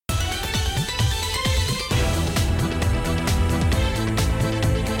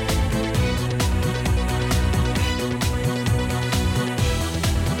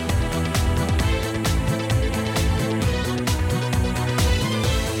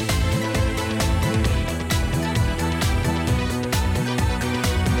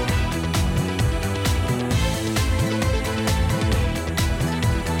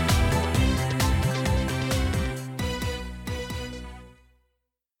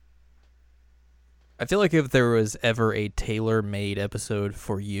I feel like if there was ever a tailor-made episode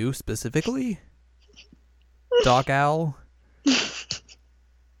for you specifically, Doc Owl,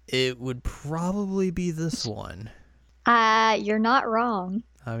 it would probably be this one. You're not wrong.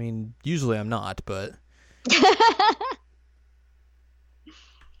 I mean, usually I'm not, but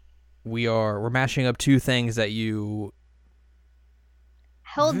we're mashing up two things that you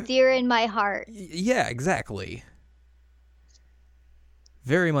Held dear in my heart. yeah, exactly.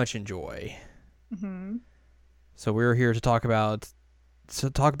 Very much enjoy. Mm-hmm. So we're here to talk about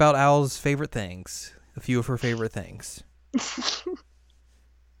Owl's favorite things, a few of her favorite things.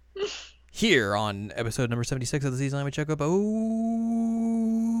 Here on episode number 76 of the Season Language Checkup. OVA.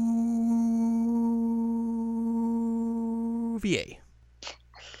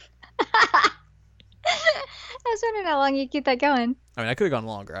 I was wondering how long you keep that going. I mean, I could have gone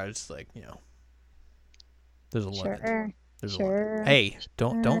longer. I was just like, there's a limit. There's a limit. Hey,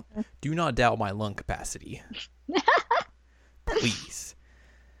 do not doubt my lung capacity. Please.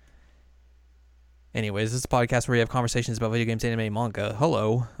 Anyways, this is a podcast where we have conversations about video games, anime, manga.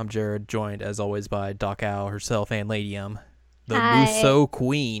 Hello, I'm Jared, joined as always by Doc Owl herself and Ladium. The Muso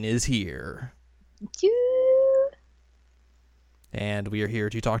Queen is here. And we are here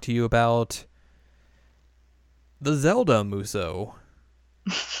to talk to you about the Zelda Muso.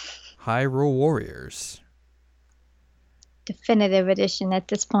 Hyrule Warriors. Definitive edition at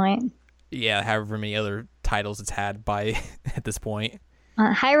this point. Yeah, however many other titles it's had by at this point.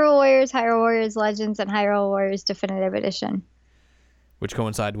 Hyrule Warriors Legends, and Hyrule Warriors Definitive Edition. Which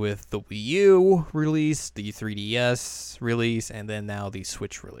coincide with the Wii U release, the 3DS release, and then now the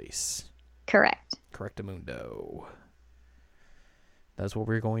Switch release. Correct. Correctamundo. That's what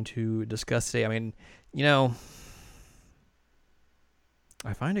we're going to discuss today. I mean,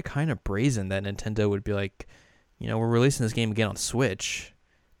 I find it kind of brazen that Nintendo would be like, we're releasing this game again on Switch,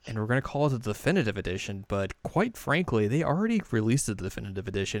 and we're going to call it the Definitive Edition, but quite frankly, they already released the Definitive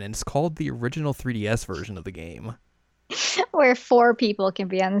Edition, and it's called the original 3DS version of the game. Where 4 people can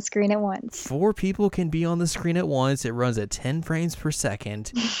be on the screen at once. 4 people can be on the screen at once. It runs at 10 frames per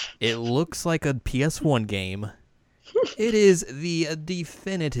second. It looks like a PS1 game. It is the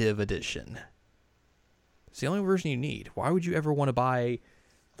Definitive Edition. It's the only version you need. Why would you ever want to buy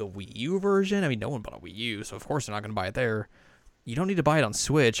the Wii U version? I mean, no one bought a Wii U, so of course they're not going to buy it there. You don't need to buy it on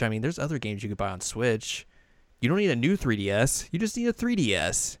Switch. I mean, there's other games you could buy on Switch. You don't need a new 3DS. You just need a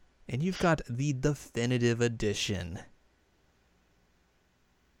 3DS. And you've got the Definitive Edition.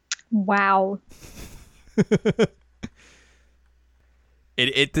 Wow.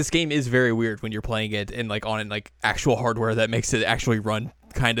 This game is very weird when you're playing it and on actual hardware that makes it actually run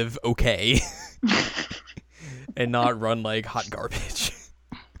kind of okay. And not run like hot garbage.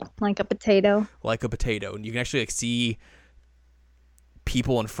 Like a potato. Like a potato. And you can actually see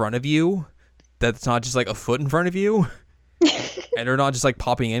people in front of you that's not just a foot in front of you. And they're not just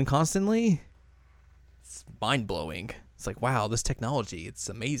popping in constantly. It's mind-blowing. It's wow, this technology, it's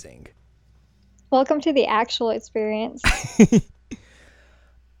amazing. Welcome to the actual experience.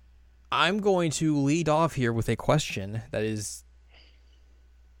 I'm going to lead off here with a question that is...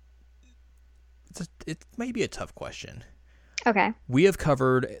 It may be a tough question. Okay. We have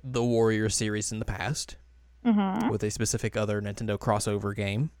covered the Warrior series in the past. Mm-hmm. With a specific other Nintendo crossover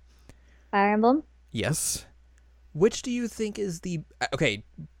game. Fire Emblem? Yes. Which do you think is the... Okay,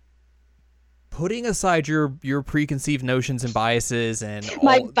 putting aside your preconceived notions and biases and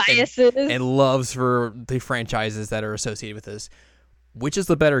biases and loves for the franchises that are associated with this, which is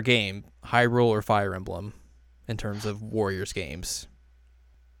the better game, Hyrule or Fire Emblem, in terms of Warriors games?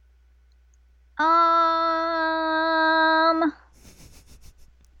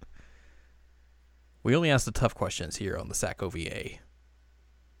 We only ask the tough questions here on the SAC OVA.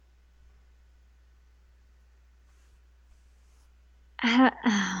 Can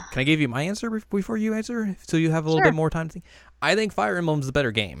I give you my answer before you answer, so you have a little bit more time to think? I think Fire Emblem's the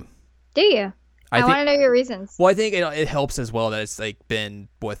better game. Do you? I want to know your reasons. Well, I think it helps as well that it's been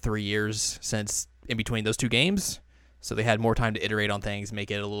 3 years since in between those two games, so they had more time to iterate on things,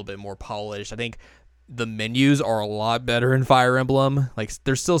 make it a little bit more polished. I think the menus are a lot better in Fire Emblem.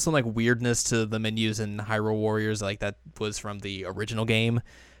 There's still some weirdness to the menus in Hyrule Warriors, that was from the original game,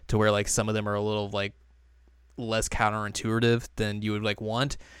 to where some of them are a little less counterintuitive than you would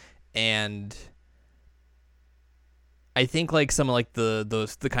want. And I think some of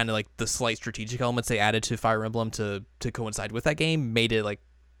the kind of the slight strategic elements they added to Fire Emblem to coincide with that game made it a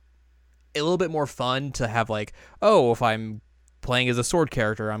little bit more fun to have if I'm playing as a sword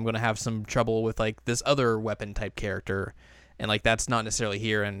character, I'm going to have some trouble with this other weapon type character, and that's not necessarily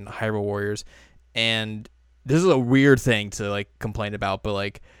here in Hyrule Warriors. And this is a weird thing to complain about,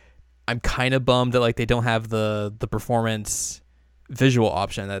 but I'm kind of bummed that like they don't have the performance visual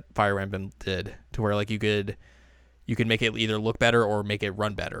option that Fire Emblem did, to where like you could make it either look better or make it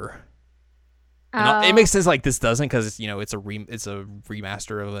run better. And it makes sense like this doesn't, because it's a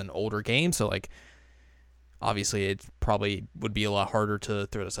remaster of an older game, so like obviously it probably would be a lot harder to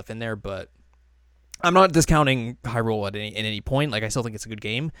throw the stuff in there. But I'm not discounting Hyrule at any point. Like I still think it's a good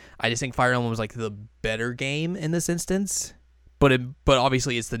game. I just think Fire Emblem was like the better game in this instance. But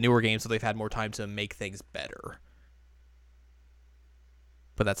obviously it's the newer game, so they've had more time to make things better.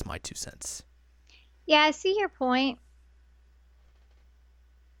 But that's my 2 cents. Yeah, I see your point.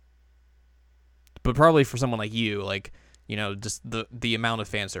 But probably for someone like you, like, just the amount of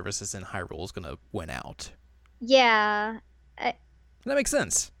fan services in Hyrule is going to win out. Yeah. That makes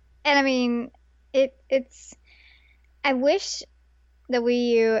sense. And I mean, it's... I wish the Wii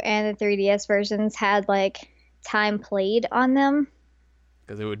U and the 3DS versions had, like, time played on them.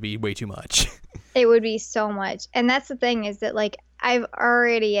 Because it would be way too much. It would be so much. And that's the thing, is that, like, I've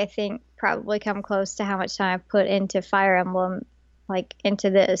already, I think, probably come close to how much time I've put into Fire Emblem, like,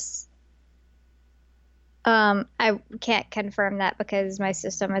 into this. I can't confirm that because my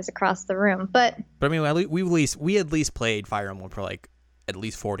system is across the room, but I mean, we at least played Fire Emblem for like at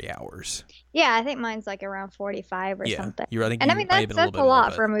least 40 hours. Yeah, I think mine's like around 45 or something. I mean that's a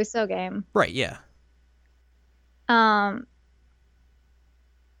lot for a Musou game, right? Yeah. And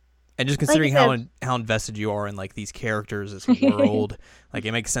just considering how invested you are in like these characters, this world, like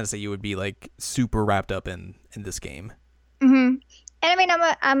it makes sense that you would be like super wrapped up in this game. Mm-hmm. And I mean,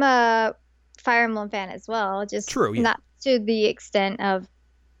 I'm a Fire Emblem fan as well, just true, yeah. Not to the extent of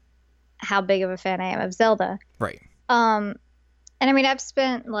how big of a fan I am of Zelda. Right. And I mean, I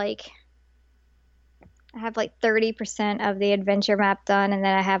have like 30% of the adventure map done, and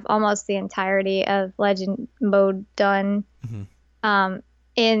then I have almost the entirety of legend mode done. Mm-hmm.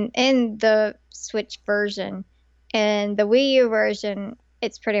 In the Switch version. In the Wii U version,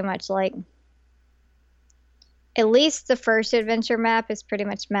 it's pretty much like at least the first adventure map is pretty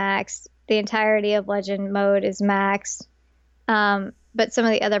much maxed. The entirety of legend mode is maxed. But some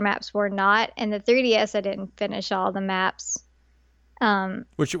of the other maps were not. And the 3DS, I didn't finish all the maps.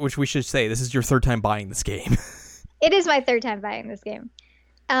 Which we should say, this is your third time buying this game. It is my third time buying this game.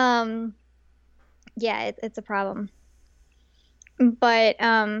 Yeah, it's a problem. But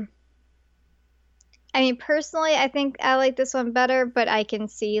I mean, personally, I think I like this one better, but I can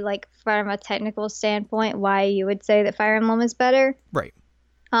see, like, from a technical standpoint, why you would say that Fire Emblem is better. Right.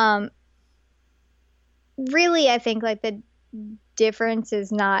 Really, I think, like, the difference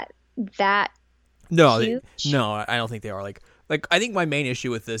is not that huge. No, I don't think they are. Like, I think my main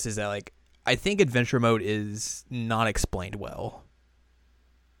issue with this is that, like, I think adventure mode is not explained well.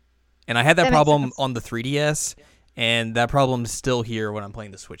 And I had that problem on the 3DS, and that problem's still here when I'm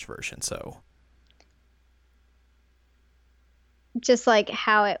playing the Switch version, so... Just like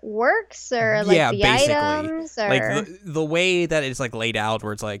how it works, or like the basically. Items, or like the way that it's like laid out,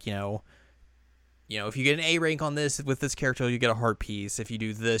 where it's like if you get an A rank on this with this character, you get a heart piece. If you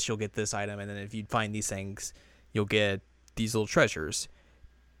do this, you'll get this item, and then if you find these things, you'll get these little treasures.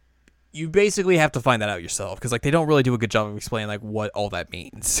 You basically have to find that out yourself, because like they don't really do a good job of explaining like what all that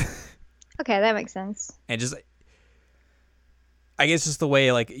means. Okay, that makes sense. And just, I guess just the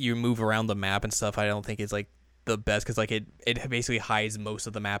way like you move around the map and stuff, I don't think is like the best, because like it basically hides most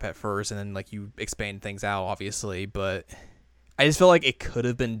of the map at first, and then like you expand things out, obviously. But I just feel like it could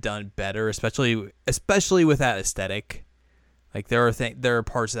have been done better, especially with that aesthetic. Like there are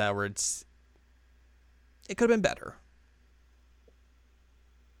parts of that where it could have been better.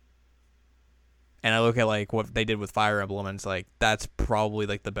 And I look at like what they did with Fire Emblem, and it's like that's probably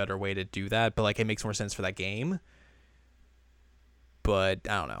like the better way to do that. But like it makes more sense for that game. But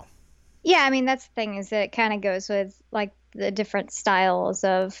I don't know. Yeah, I mean, that's the thing, is that it kind of goes with, like, the different styles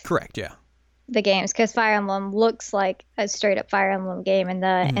of... Correct, yeah. ...the games, because Fire Emblem looks like a straight-up Fire Emblem game in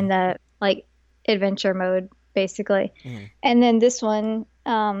the like, adventure mode, basically. Mm-hmm. And then this one,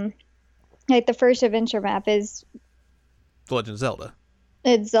 like, the first adventure map is... The Legend of Zelda.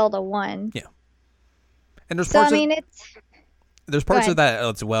 It's Zelda 1. Yeah. And there's there's parts of that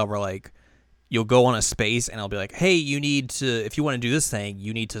as well where, like, you'll go on a space, and I'll be like, hey, if you want to do this thing,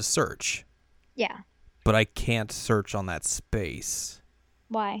 you need to search. Yeah. But I can't search on that space.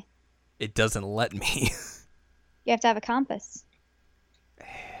 Why? It doesn't let me. You have to have a compass.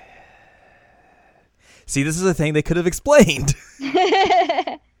 See, this is a thing they could have explained.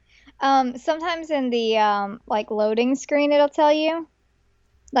 Sometimes in the, like, loading screen, it'll tell you.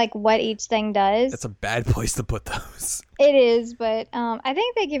 like what each thing does. That's a bad place to put those. It is, but I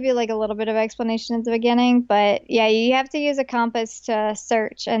think they give you like a little bit of explanation at the beginning. But yeah, you have to use a compass to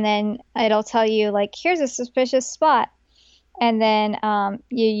search, and then it'll tell you like, here's a suspicious spot. And then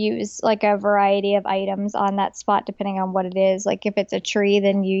you use like a variety of items on that spot depending on what it is. Like if it's a tree,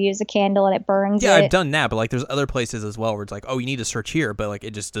 then you use a candle and it burns Yeah, it. I've done that, but like there's other places as well where it's like, oh, you need to search here, but like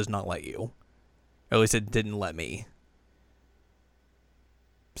it just does not let you. Or at least it didn't let me.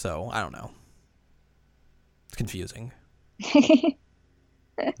 So I don't know. It's confusing.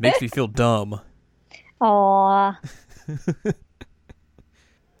 Makes me feel dumb. Aw.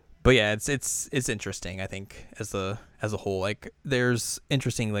 But yeah, it's interesting, I think, as a whole. Like there's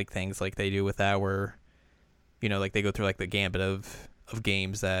interesting like things like they do with that where, you know, like they go through like the gambit of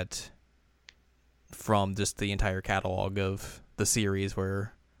games that from just the entire catalog of the series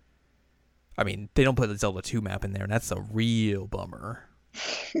where, I mean, they don't put the Zelda 2 map in there, and that's a real bummer.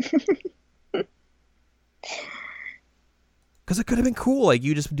 Because it could have been cool. Like,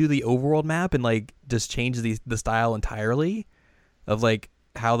 you just do the overworld map and, like, just change the style entirely of, like,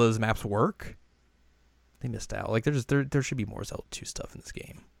 how those maps work. They missed out. Like, there should be more Zelda 2 stuff in this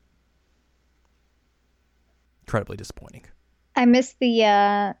game. Incredibly disappointing. I missed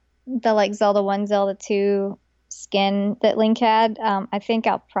the like Zelda 1, Zelda 2 skin that Link had. I think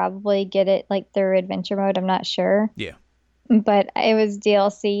I'll probably get it like through adventure mode. I'm not sure. Yeah. But it was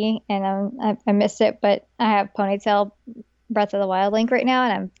DLC and I missed it, but I have Ponytail Breath of the Wild Link right now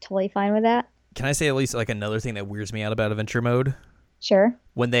and I'm totally fine with that. Can I say at least like another thing that weirds me out about adventure mode? Sure.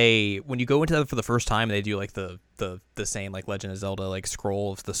 When you go into that for the first time, they do like the same like Legend of Zelda like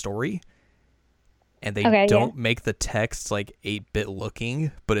scroll of the story. And they don't make the text like 8-bit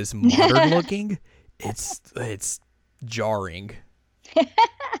looking, but it's modern looking. It's jarring.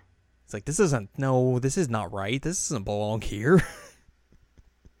 It's like, this is not right. This doesn't belong here.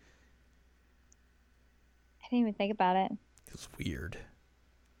 I didn't even think about it. It's weird.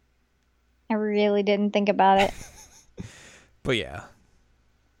 I really didn't think about it. But yeah,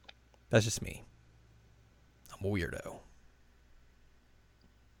 that's just me. I'm a weirdo.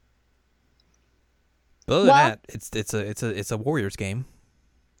 But other than that, it's a Warriors game.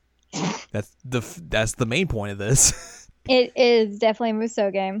 That's the main point of this. It is definitely a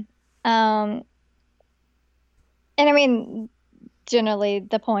Musou game. And I mean, generally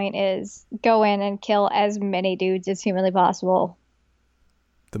the point is go in and kill as many dudes as humanly possible.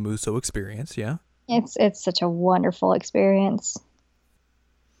 The Musou experience, yeah. It's such a wonderful experience.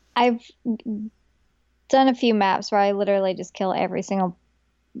 I've done a few maps where I literally just kill every single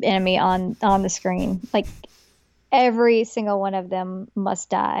enemy on the screen. Like every single one of them must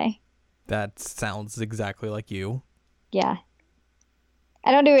die. That sounds exactly like you. Yeah.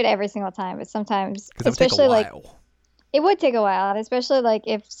 I don't do it every single time, but sometimes, especially like it would take a while, and especially like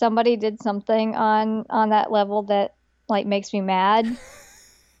if somebody did something on that level that like makes me mad,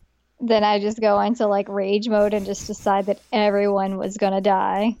 then I just go into like rage mode and just decide that everyone was gonna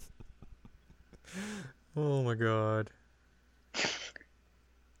die. Oh my god.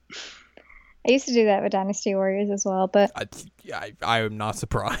 I used to do that with Dynasty Warriors as well, but I am not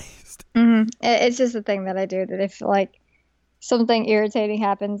surprised. It's just a thing that I do, that if like something irritating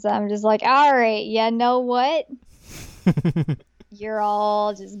happens, I'm just like, all right, you know what? You're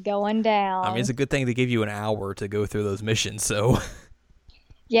all just going down. I mean, it's a good thing they give you an hour to go through those missions, so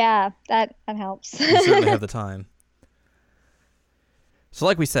yeah, that helps. You certainly have the time. So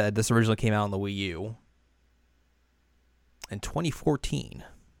like we said, this originally came out on the Wii U in 2014,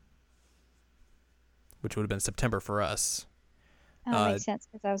 which would have been September for us. That makes sense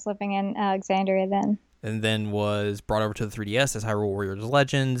because I was living in Alexandria then. And then was brought over to the 3DS as Hyrule Warriors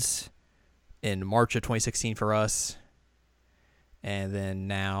Legends in March of 2016 for us. And then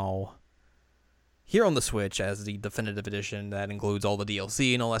now here on the Switch as the definitive edition that includes all the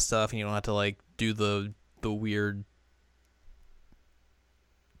DLC and all that stuff, and you don't have to like do the weird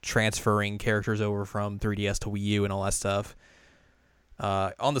transferring characters over from 3DS to Wii U and all that stuff.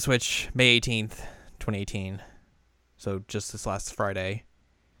 On the Switch, May 18th, 2018. So just this last Friday.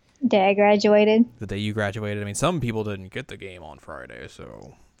 Day I graduated. The day you graduated. I mean, some people didn't get the game on Friday,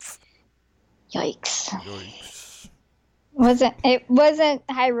 so Yikes. It wasn't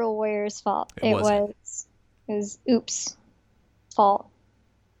Hyrule Warriors' fault. It was Oops' fault.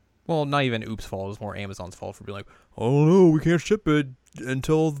 Well, not even Oops' fault. It was more Amazon's fault for being like, oh no, we can't ship it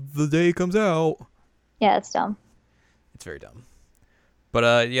until the day it comes out. Yeah, it's dumb. It's very dumb.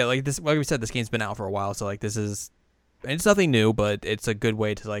 But yeah, like we said, this game's been out for a while, so like this is, and it's nothing new, but it's a good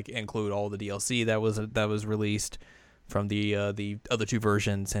way to like include all the DLC that was released from the other two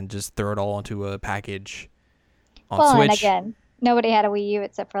versions and just throw it all into a package on Switch. And again, nobody had a Wii U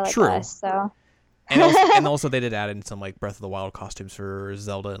except for like True. us, so. And also they did add in some like Breath of the Wild costumes for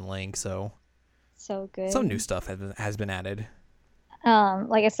Zelda and Link, so So good. some new stuff has been added.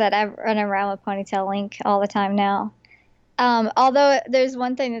 Like I said, I run around with Ponytail Link all the time now. Although there's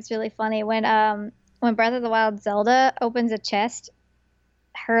one thing that's really funny when Breath of the Wild Zelda opens a chest,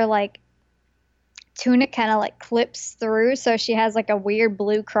 her like tunic kind of like clips through, so she has like a weird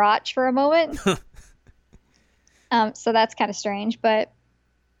blue crotch for a moment. So that's kind of strange, but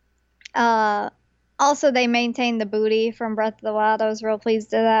also they maintained the booty from Breath of the Wild. I was real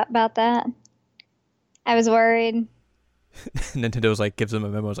pleased about that. I was worried. Nintendo's like gives them a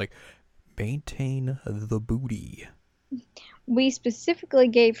memo. It's like maintain the booty. We specifically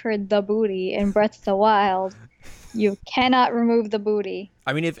gave her the booty in Breath of the Wild. You cannot remove the booty.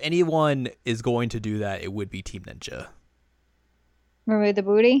 I mean, if anyone is going to do that, it would be Team Ninja. Remove the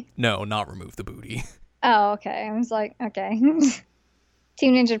booty? No, not remove the booty. Oh, okay. I was like, okay.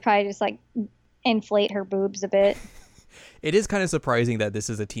 Team Ninja would probably just like inflate her boobs a bit. It is kind of surprising that this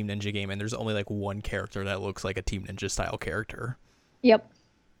is a Team Ninja game and there's only like one character that looks like a Team Ninja style character. Yep.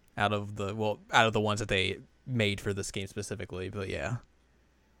 Out of the ones that they made for this game specifically, but yeah.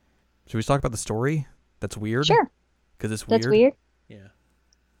 Should we talk about the story? That's weird. Sure. Because it's weird. That's weird. Yeah.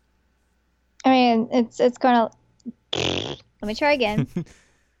 I mean, it's kind of. Let me try again.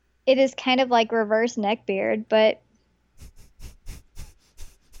 It is kind of like reverse neckbeard, but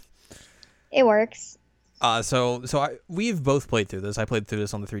it works. We've both played through this. I played through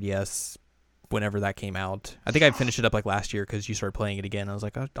this on the 3DS whenever that came out. I think I finished it up like last year because you started playing it again. I was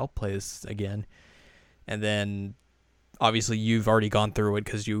like, I'll play this again. And then obviously you've already gone through it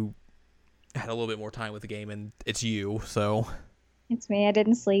because you had a little bit more time with the game, and it's you, so. It's me. I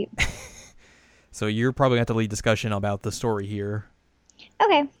didn't sleep. So you're probably going to have to lead discussion about the story here.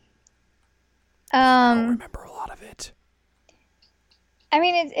 Okay. I don't remember a lot of it. I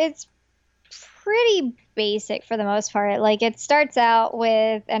mean, it's pretty basic for the most part. Like, it starts out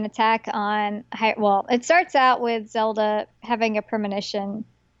with an attack on... it starts out with Zelda having a premonition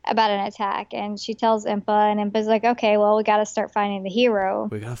about an attack, and she tells Impa, and Impa's like, okay, well, we gotta start finding the hero.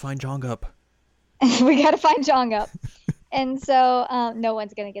 We gotta find Jongup. We gotta find Jongup. And so, no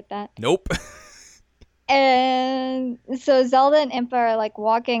one's gonna get that. Nope. And so Zelda and Impa are like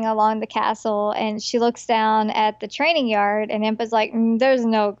walking along the castle, and she looks down at the training yard, and Impa's like, there's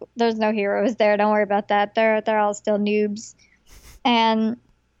no heroes there. Don't worry about that. They're all still noobs. And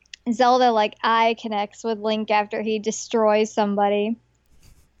Zelda like eye connects with Link after he destroys somebody.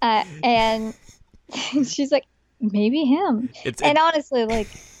 And she's like, maybe him. Honestly, like,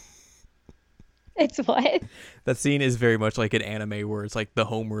 it's what? That scene is very much like an anime where it's like the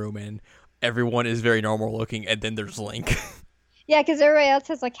homeroom and everyone is very normal looking, and then there's Link. Yeah, because everybody else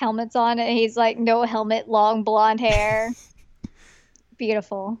has like helmets on, and he's like no helmet, long blonde hair.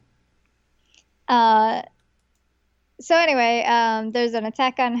 Beautiful. So anyway, there's an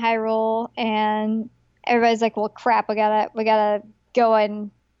attack on Hyrule, and everybody's like, well, crap, we gotta go and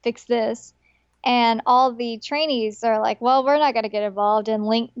fix this. And all the trainees are like, well, we're not gonna get involved. And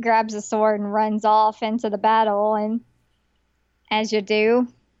Link grabs a sword and runs off into the battle, and as you do.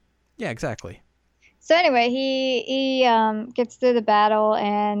 Yeah, exactly. So anyway, he gets through the battle,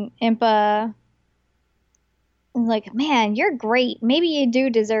 and Impa is like, man, you're great. Maybe you do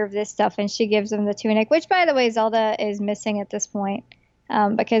deserve this stuff. And she gives him the tunic, which, by the way, Zelda is missing at this point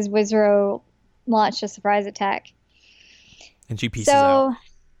because Wizrow launched a surprise attack. And she pieces out.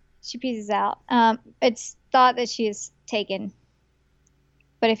 She pieces out. It's thought that she is taken.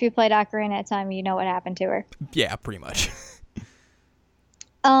 But if you played Ocarina of Time, you know what happened to her. Yeah, pretty much.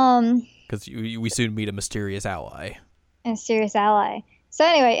 Because we soon meet a mysterious ally. So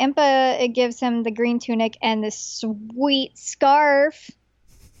anyway, Impa, it gives him the green tunic and this sweet scarf.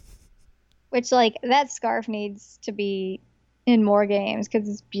 Which, like, that scarf needs to be in more games because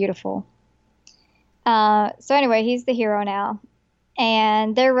it's beautiful. So anyway, he's the hero now.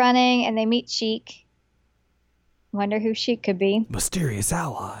 And they're running, and they meet Sheik. Wonder who Sheik could be. Mysterious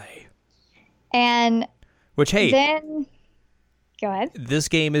ally. And which, hey, then go ahead. This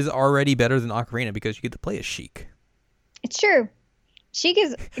game is already better than Ocarina because you get to play as Sheik. It's true. Sheik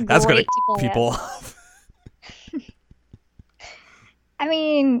is That's great gonna to play people as. off. I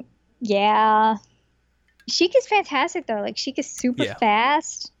mean, yeah. Sheik is fantastic though. Like, Sheik is super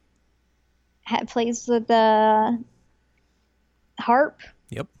fast. Plays with the harp.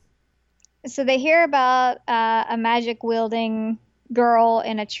 Yep. So they hear about a magic wielding girl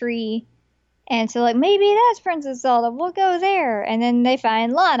in a tree, and so like, maybe that's Princess Zelda. We'll go there. And then they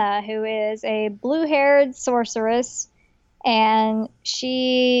find Lana, who is a blue-haired sorceress, and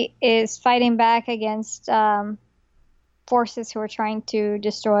she is fighting back against forces who are trying to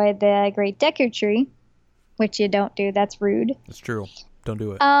destroy the Great Deku Tree, which you don't do. That's rude. It's true. Don't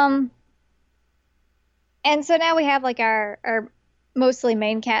do it. And so now we have like our mostly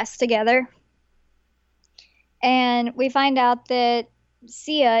main cast together. And we find out that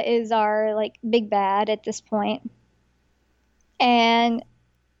Sia is our like big bad at this point. And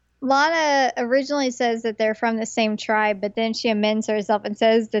Lana originally says that they're from the same tribe, but then she amends herself and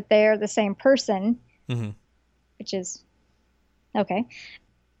says that they are the same person, which is okay.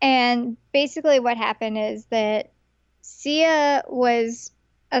 And basically what happened is that Sia was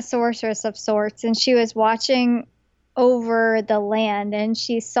a sorceress of sorts, and she was watching over the land, and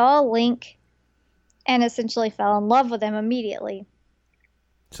she saw Link and essentially fell in love with him immediately.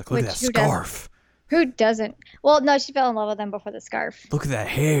 She's like, look at that scarf. Who doesn't? Well, no, she fell in love with him before the scarf. Look at that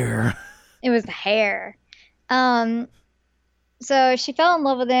hair. It was the hair. So she fell in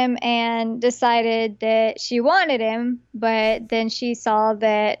love with him and decided that she wanted him, but then she saw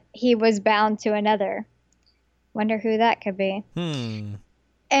that he was bound to another. Wonder who that could be.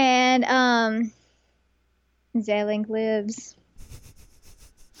 And Zayling lives.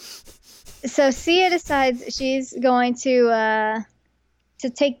 So Sia decides she's going to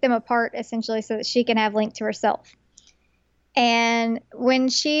take them apart, essentially, so that she can have Link to herself. And when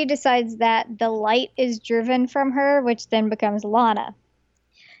she decides that, the light is driven from her, which then becomes Lana.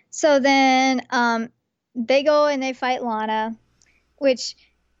 So then they go and they fight Lana, which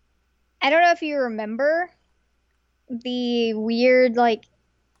I don't know if you remember the weird, like,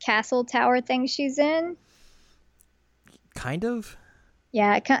 castle tower thing she's in. Kind of?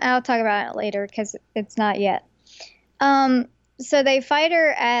 Yeah, I'll talk about it later because it's not yet. So they fight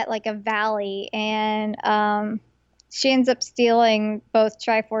her at like a valley, and she ends up stealing both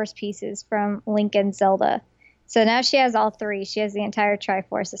Triforce pieces from Link and Zelda. So now she has all three. She has the entire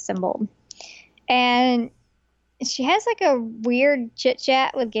Triforce assembled. And she has like a weird chit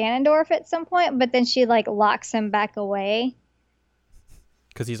chat with Ganondorf at some point, but then she like locks him back away.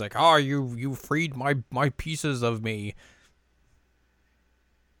 Because he's like, oh, you freed my pieces of me.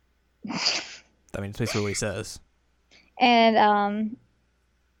 I mean, it's basically what he says. And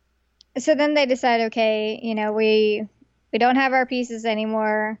so then they decide, okay, you know, we don't have our pieces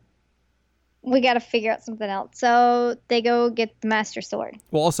anymore. We got to figure out something else. So they go get the Master Sword.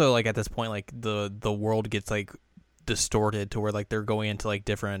 Well, also, like, at this point, like, the world gets, like, distorted to where, like, they're going into, like,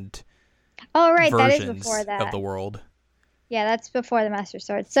 different that is before that. of the world. Yeah, that's before the Master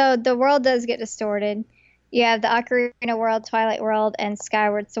Sword. So the world does get distorted. You have the Ocarina world, Twilight world, and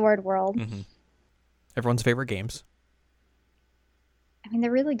Skyward Sword world. Everyone's favorite games. I mean,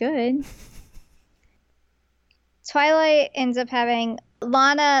 they're really good. Twilight ends up having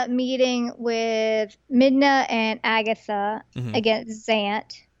Lana meeting with Midna and Agatha against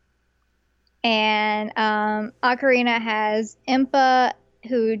Zant. And Ocarina has Impa,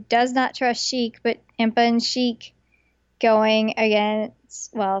 who does not trust Sheik, but Impa and Sheik going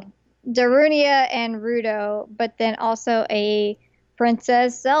against, well, Darunia and Ruto, but then also a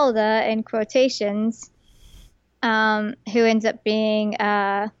Princess Zelda, in quotations, who ends up being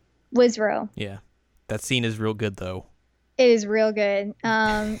Wizrow. Yeah. That scene is real good, though. It is real good. We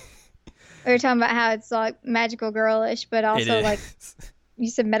were talking about how it's like magical girlish, but also like you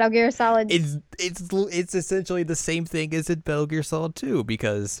said, Metal Gear Solid. It's essentially the same thing as in Metal Gear Solid 2,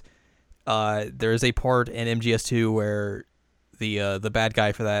 because there is a part in MGS2 where the bad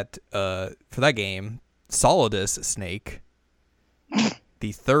guy for that game, Solidus Snake,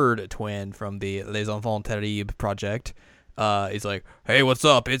 the third twin from the Les Enfants Terribles project, is like, hey, what's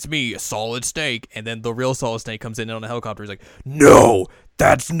up? It's me, Solid Snake. And then the real Solid Snake comes in on a helicopter. He's like, no,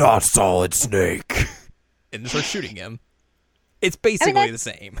 that's not Solid Snake. And starts shooting him. It's basically the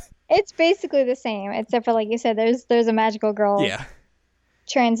same. It's basically the same, except for, like you said, there's a magical girl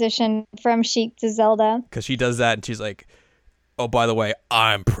transition from Sheik to Zelda. Because she does that, and she's like, oh, by the way,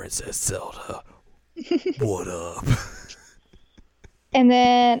 I'm Princess Zelda. What up? And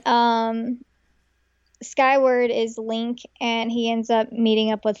then Skyward is Link, and he ends up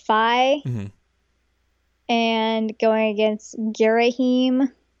meeting up with Fi and going against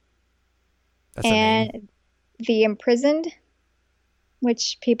Girahim and the Imprisoned,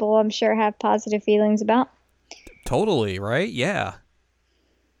 which people, I'm sure, have positive feelings about. Totally, right? Yeah.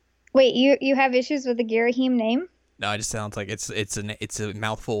 Wait, you have issues with the Girahim name? No, it just sounds like it's a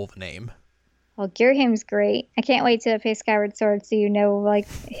mouthful of a name. Well, Girahim's great. I can't wait to play Skyward Sword so you know, like,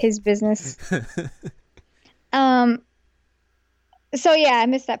 his business. So yeah, I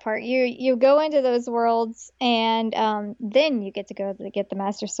missed that part. You go into those worlds, and then you get to go to get the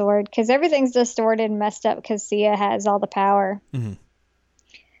Master Sword, because everything's distorted and messed up because Sia has all the power.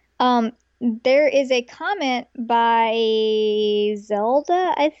 there is a comment by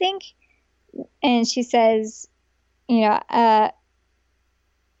Zelda, I think, and she says, you know, I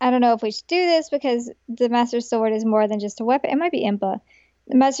don't know if we should do this because the Master Sword is more than just a weapon. It might be Impa.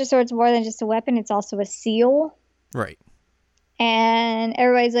 The Master Sword's more than just a weapon, it's also a seal. Right. And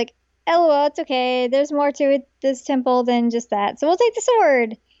everybody's like, LOL, it's okay. There's more to it, this temple than just that. So we'll take the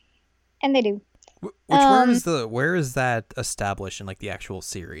sword. And they do. Where is that established in like the actual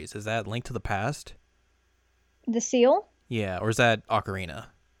series? Is that Link to the Past? The seal? Yeah, or is that Ocarina?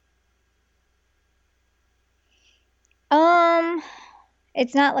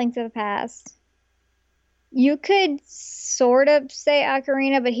 It's not Link to the Past. You could sort of say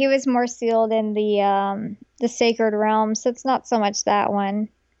Ocarina, but he was more sealed in the Sacred Realm, so it's not so much that one.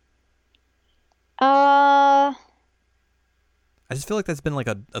 I just feel like that's been like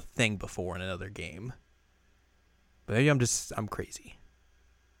a thing before in another game. But maybe I'm crazy.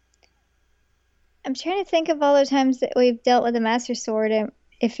 I'm trying to think of all the times that we've dealt with the Master Sword and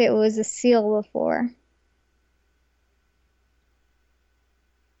if it was a seal before.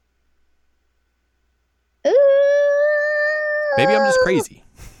 Maybe I'm just crazy.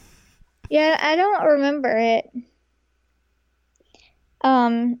 Yeah, I don't remember it.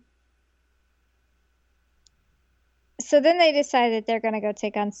 So then they decide that they're going to go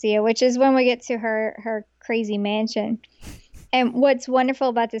take on Cia, which is when we get to her crazy mansion. And what's wonderful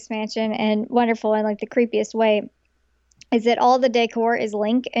about this mansion, and wonderful in like the creepiest way, is that all the decor is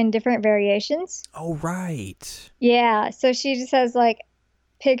Link in different variations. Oh, right. Yeah, so she just has like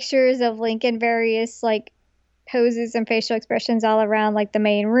pictures of Link in various like poses and facial expressions all around like the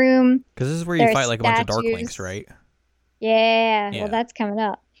main room. Because this is where you fight like a bunch of Dark Links, right? Yeah, well, that's coming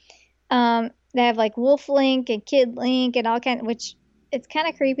up. They have like Wolf Link and Kid Link and all kinds, which it's kind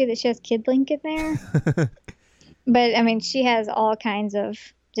of creepy that she has Kid Link in there. But I mean, she has all kinds of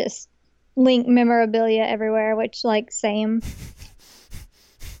just Link memorabilia everywhere, which like same.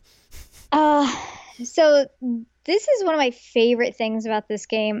 So this is one of my favorite things about this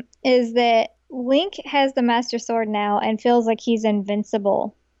game is that Link has the Master Sword now and feels like he's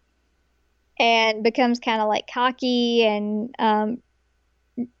invincible and becomes kind of like cocky and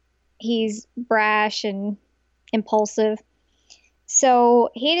he's brash and impulsive. So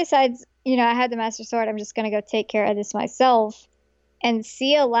he decides, I have the Master Sword. I'm just going to go take care of this myself. And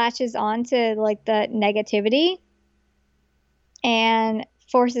Cia latches on to like the negativity and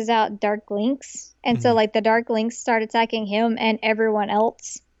forces out Dark Links. And so like the Dark Links start attacking him and everyone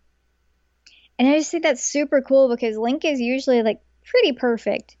else. And I just think that's super cool because Link is usually like pretty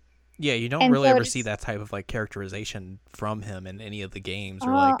perfect. Yeah, you don't really ever see that type of like characterization from him in any of the games,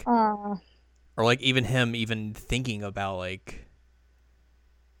 or like even him even thinking about like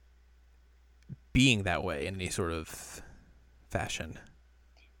being that way in any sort of fashion.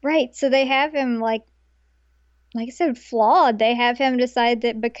 Right. So they have him like I said, flawed. They have him decide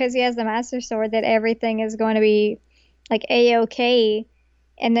that because he has the Master Sword that everything is going to be like A-okay.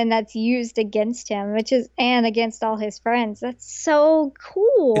 And then that's used against him, and against all his friends. That's so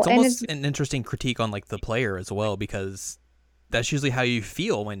cool. It's almost an interesting critique on like the player as well, because that's usually how you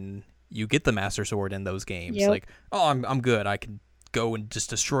feel when you get the Master Sword in those games. Yep. Like, oh, I'm good. I can go and just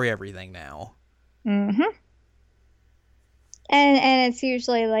destroy everything now. Mm-hmm. And it's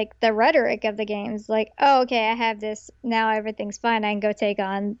usually like the rhetoric of the games, like, oh, okay, I have this now, everything's fine. I can go take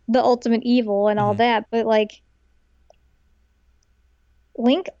on the ultimate evil and all that. But like,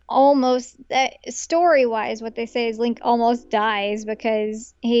 Link almost, story-wise, what they say is Link almost dies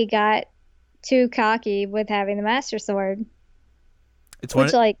because he got too cocky with having the Master Sword.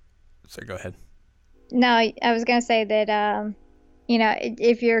 Sorry, go ahead. No, I was gonna say that,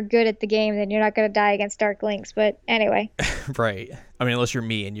 if you're good at the game, then you're not gonna die against Dark Links. But anyway. Right. I mean, unless you're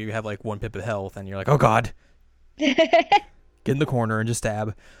me and you have like 1 pip of health, and you're like, oh god, get in the corner and just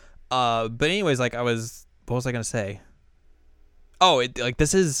stab. But anyways, like what was I gonna say? Oh,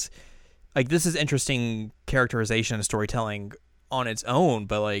 this is interesting characterization and storytelling on its own,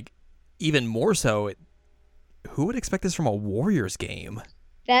 but like even more so, who would expect this from a Warriors game?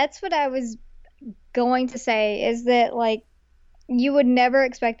 That's what I was going to say, is that like you would never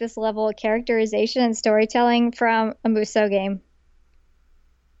expect this level of characterization and storytelling from a Musou game.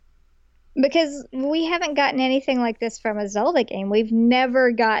 Because we haven't gotten anything like this from a Zelda game. We've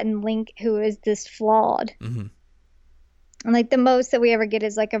never gotten Link who is this flawed. Mm-hmm. And like the most that we ever get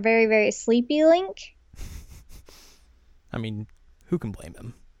is like a very, very sleepy Link. I mean, who can blame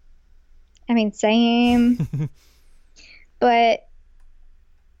him? I mean, same. But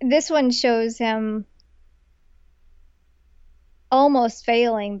this one shows him almost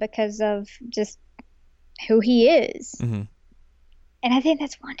failing because of just who he is. Mm-hmm. And I think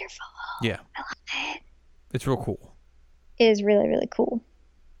that's wonderful. Yeah. I love it. It's real cool. It is really, really cool.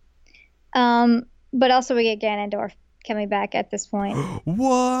 But also we get Ganondorf coming back at this point.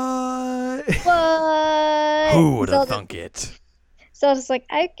 What? What? Who would have thunk it? So I was like,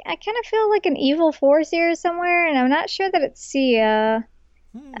 I kind of feel like an evil force here somewhere, and I'm not sure that it's Sia.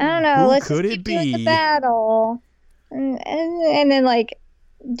 I don't know. Who Let's could just it keep doing the be? battle. And then, like,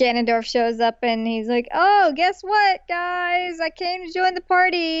 Ganondorf shows up, and he's like, oh, guess what, guys? I came to join the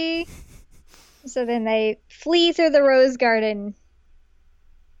party. So then they flee through the Rose Garden.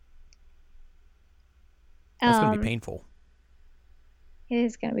 That's going to be painful. It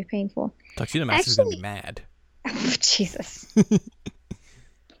is going to be painful. Tuxedo Master's going to be mad. Oh, Jesus.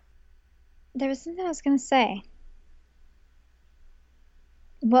 There was something I was going to say.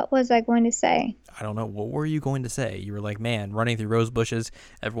 What was I going to say? I don't know. What were you going to say? You were like, man, running through rose bushes.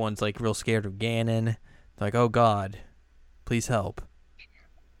 Everyone's like real scared of Ganon. They're like, oh God, please help.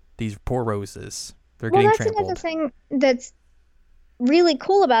 These poor roses. They're getting trampled. Well, that's another thing that's really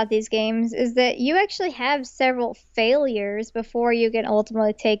cool about these games is that you actually have several failures before you can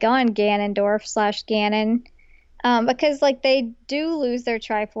ultimately take on Ganondorf/Ganon. Because like they do lose their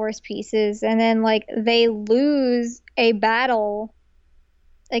Triforce pieces, and then like they lose a battle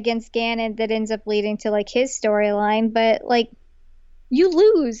against Ganon that ends up leading to like his storyline, but like you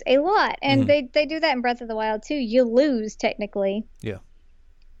lose a lot, and they do that in Breath of the Wild too. You lose technically. Yeah.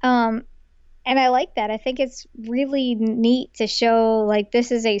 And I like that. I think it's really neat to show like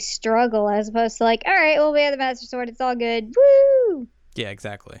this is a struggle as opposed to like, all right, well we have the Master Sword, it's all good, woo. Yeah,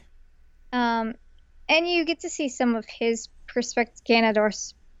 exactly. And you get to see some of his perspective,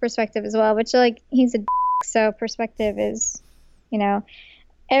 Ganondorf's perspective as well, which like he's a so perspective is, you know,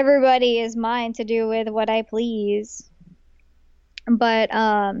 everybody is mine to do with what I please. But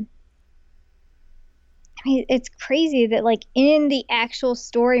I mean, it's crazy that like in the actual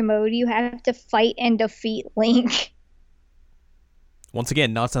story mode, you have to fight and defeat Link. Once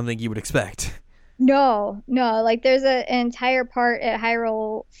again, not something you would expect. No, like there's an entire part at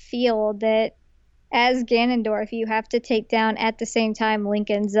Hyrule Field that as Ganondorf, you have to take down at the same time Link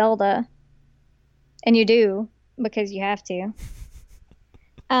and Zelda. And you do, because you have to.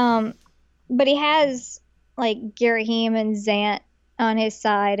 But he has, like, Girahim and Zant on his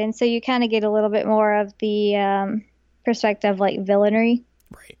side, and so you kind of get a little bit more of the perspective, like, villainy.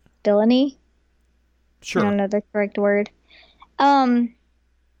 Right. Villainy? Sure. I don't know the correct word.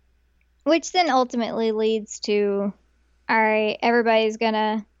 Which then ultimately leads to, all right, everybody's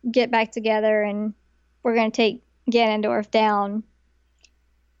gonna get back together and we're going to take Ganondorf down.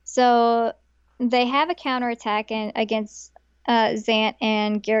 So they have a counterattack against Zant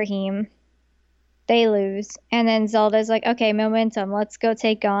and Girahim. They lose. And then Zelda's like, okay, momentum. Let's go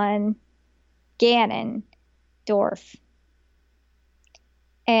take on Ganondorf.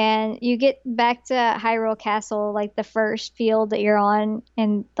 And you get back to Hyrule Castle, like the first field that you're on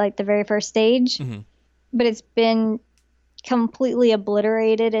in like the very first stage. Mm-hmm. But it's been completely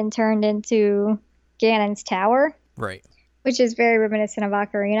obliterated and turned into Ganon's tower, right? Which is very reminiscent of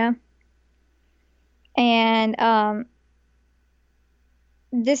Ocarina. And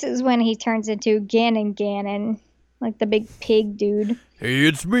this is when he turns into Ganon, like the big pig dude. Hey,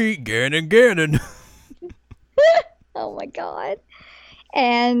 it's me, Ganon. Oh my god!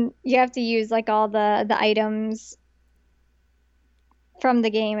 And you have to use like all the items from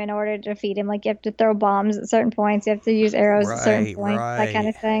the game in order to defeat him. Like you have to throw bombs at certain points. You have to use arrows at certain points. Right. That kind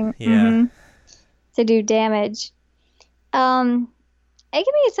of thing. Yeah. To do damage. It can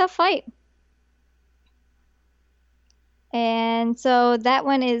be a tough fight. And so that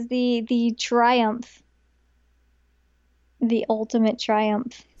one is the triumph. The ultimate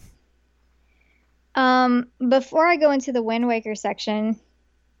triumph. Before I go into the Wind Waker section,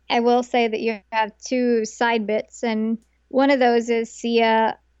 I will say that you have two side bits, and one of those is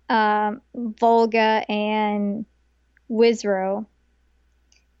Sia, Volga, and Wizrow.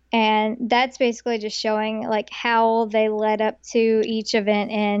 And that's basically just showing like how they led up to each event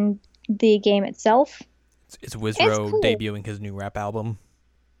in the game itself. It's Wizrow debuting his new rap album.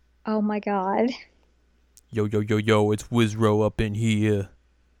 Oh my god. Yo, yo, yo, yo, it's Wizrow up in here.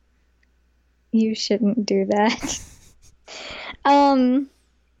 You shouldn't do that.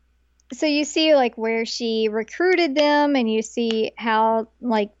 So you see like where she recruited them, and you see how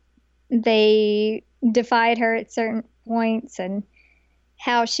like they defied her at certain points and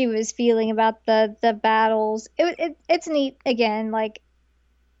how she was feeling about the battles. It's neat, again, like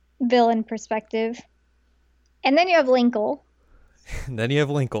villain perspective. And then you have Linkle.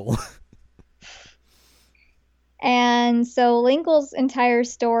 And so Linkle's entire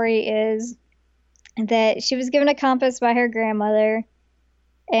story is that she was given a compass by her grandmother,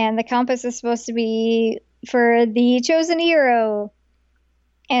 and the compass is supposed to be for the chosen hero.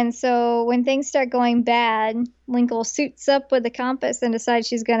 And so when things start going bad, Linkle suits up with the compass and decides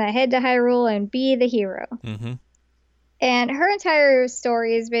she's going to head to Hyrule and be the hero. Mm-hmm. And her entire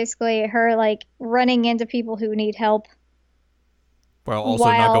story is basically her like running into people who need help. While also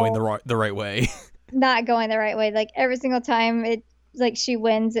not going the right way. Not going the right way. Like every single time it like she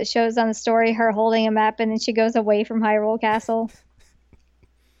wins, it shows on the story her holding a map and then she goes away from Hyrule Castle.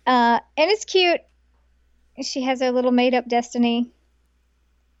 And it's cute. She has her little made up destiny.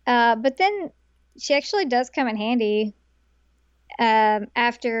 But then she actually does come in handy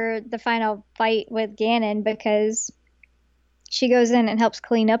after the final fight with Ganon, because she goes in and helps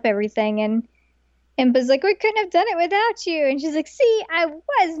clean up everything, and Impa's like, we couldn't have done it without you. And she's like, see, I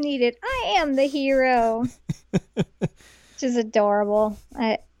was needed. I am the hero. Which is adorable.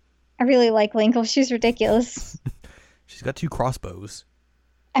 I really like Linkle. She's ridiculous. She's got 2 crossbows.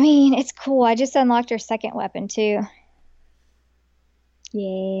 I mean, it's cool. I just unlocked her second weapon, too.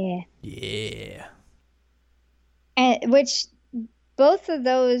 Yeah. Yeah. And which both of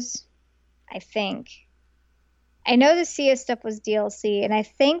those, I think. I know the Sia stuff was DLC, and I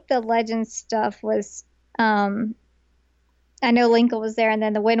think the Legends stuff was. I know Linkle was there, and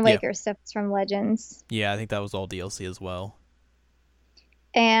then the Wind Waker stuff is from Legends. Yeah, I think that was all DLC as well.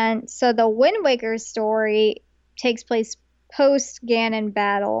 And so the Wind Waker story takes place post Ganon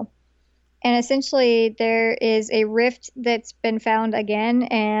battle. And essentially, there is a rift that's been found again,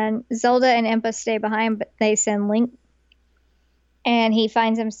 and Zelda and Impa stay behind, but they send Link. And he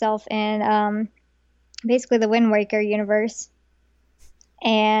finds himself in basically the Wind Waker universe.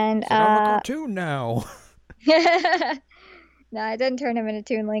 And I'm a cartoon now. No, it doesn't turn him into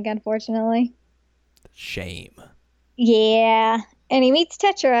Toon Link, unfortunately. Shame. Yeah. And he meets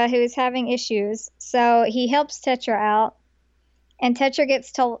Tetra, who is having issues. So he helps Tetra out. And Tetra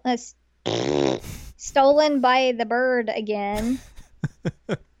gets stolen by the bird again.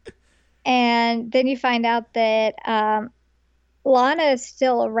 And then you find out that Lana is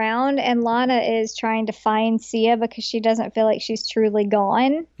still around, and Lana is trying to find Sia because she doesn't feel like she's truly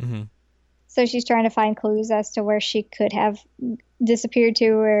gone. Mm-hmm. So she's trying to find clues as to where she could have disappeared to,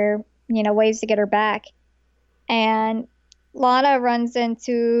 or, ways to get her back. And Lana runs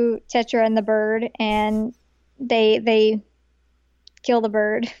into Tetra and the bird, and they kill the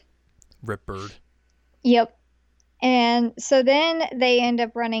bird. Rip bird. Yep. And so then they end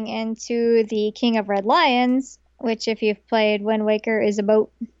up running into the King of Red Lions, which, if you've played Wind Waker, is a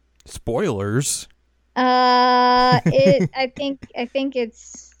boat. Spoilers. I think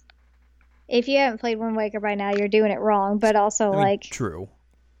it's, if you haven't played Wind Waker by now, you're doing it wrong. But also, true.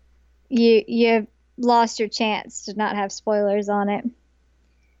 You lost your chance to not have spoilers on it.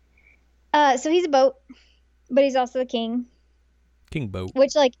 So he's a boat, but he's also the king. King boat.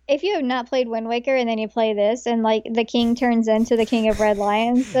 Which, if you have not played Wind Waker and then you play this, and the king turns into the King of Red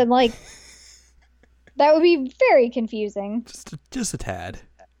Lions, then that would be very confusing. Just a tad.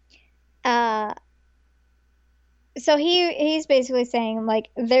 So he's basically saying,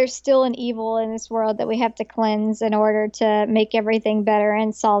 there's still an evil in this world that we have to cleanse in order to make everything better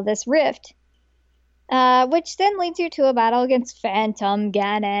and solve this rift. Which then leads you to a battle against Phantom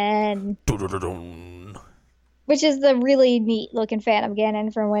Ganon. Dun-dun-dun-dun. Which is the really neat looking Phantom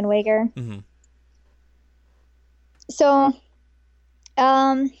Ganon from Wind Waker. Mm-hmm. So,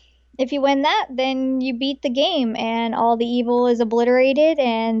 if you win that, then you beat the game, and all the evil is obliterated,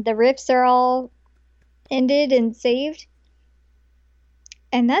 and the rifts are all ended and saved.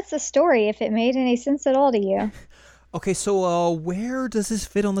 And that's the story, if it made any sense at all to you. Okay, so where does this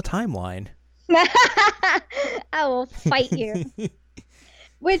fit on the timeline? I will fight you.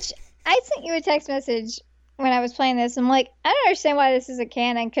 Which, I sent you a text message when I was playing this. I'm like, I don't understand why this isn't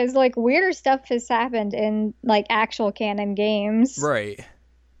canon, because weirder stuff has happened in actual canon games. Right.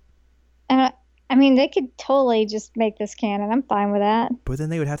 And I mean, they could totally just make this canon. I'm fine with that. But then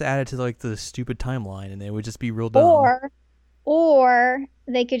they would have to add it to the stupid timeline, and it would just be real dumb. Or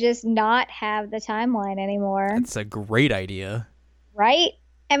they could just not have the timeline anymore. That's a great idea. Right?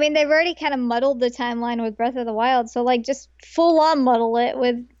 I mean, they've already kind of muddled the timeline with Breath of the Wild, so just full on muddle it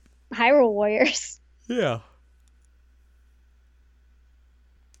with Hyrule Warriors. Yeah.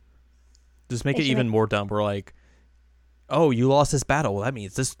 Just make it even more dumb. We're oh, you lost this battle. Well, that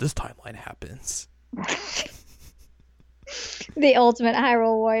means this timeline happens. The ultimate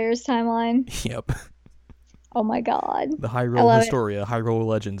Hyrule Warriors timeline. Yep. Oh my god. The Hyrule Historia, Hyrule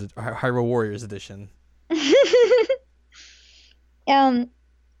Legends, Hyrule Warriors edition.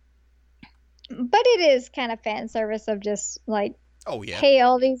 But it is kind of fan service of just oh yeah, hey,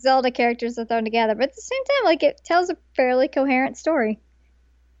 all these Zelda characters are thrown together. But at the same time, it tells a fairly coherent story.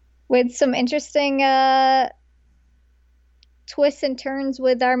 with some interesting twists and turns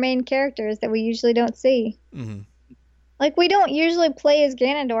with our main characters that we usually don't see. Hmm. Like, we don't usually play as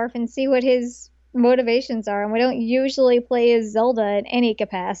Ganondorf and see what his motivations are, and we don't usually play as Zelda in any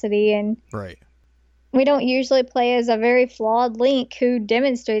capacity, and Right. we don't usually play as a very flawed Link who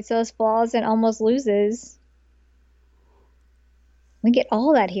demonstrates those flaws and almost loses. We get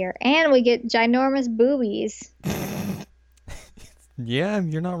all that here, and we get ginormous boobies, Yeah,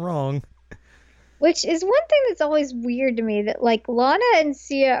 you're not wrong. which is one thing that's always weird to me, that like Lana and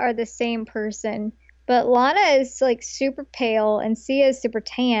Sia are the same person, but Lana is like super pale and Sia is super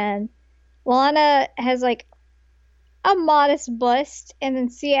tan. Lana has like a modest bust, and then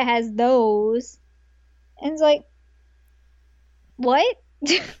Sia has those. And it's like, what?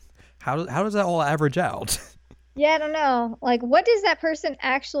 How does that all average out? Yeah, I don't know. Like, what does that person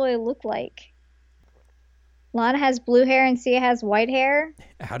actually look like? Lana has blue hair and Sia has white hair.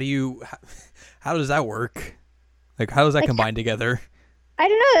 How does that work? Like, how does that Like, combine together? I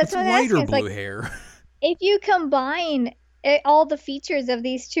don't know. That's It's what I'm white or asking. It's blue like, hair? if you combine all the features of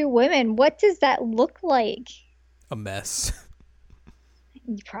these two women, what does that look like? A mess.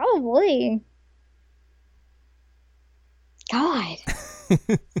 Probably. God.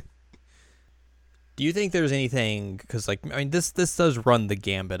 Do you think there's anything, because like I mean this does run the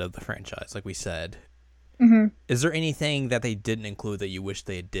gambit of the franchise, like we said. Hmm. Is there anything that they didn't include that you wish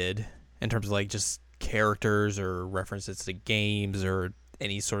they did in terms of like just characters or references to games or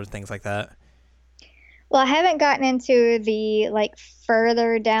any sort of things like that? Well, I haven't gotten into the like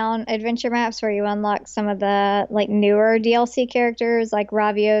further down adventure maps where you unlock some of the like newer DLC characters, like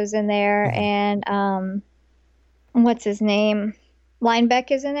Ravio's in there, Mhm. and what's his name? Linebeck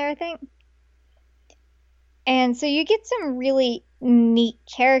is in there, I think. And so you get some really neat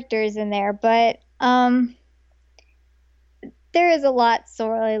characters in there, but there is a lot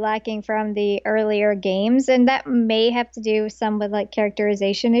sorely lacking from the earlier games, and that may have to do some with like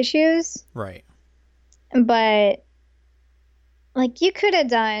characterization issues. Right. But like you could have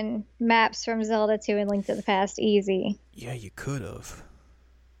done maps from Zelda 2 and Link to the Past easy, Yeah, you could have.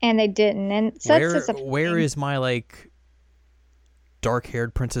 and they didn't. And so that's Where disappointing. is my like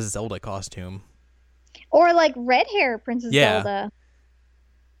dark-haired Princess Zelda costume? Or like red hair Princess Yeah. Zelda.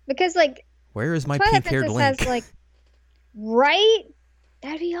 Because like Where is my Twilight pink-haired Princess Link? has like right?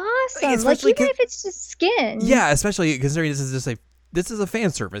 That'd be awesome. Like Especially even if it's just skin. Yeah, especially considering this is a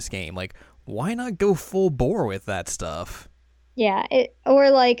fan service game. Like, why not go full bore with that stuff? Yeah, or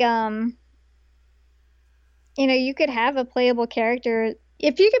like you could have a playable character.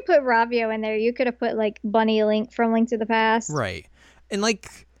 If you could put Ravio in there, you could have put like Bunny Link from Link to the Past. Right. And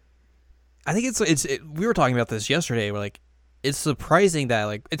like I think we were talking about this yesterday, where like it's surprising that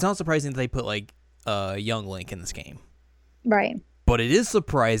like it's not surprising that they put like young Link in this game. Right. But it is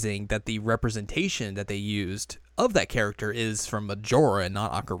surprising that the representation that they used of that character is from Majora and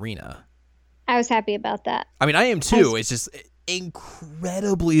not Ocarina. I was happy about that. I mean, I am too. It's just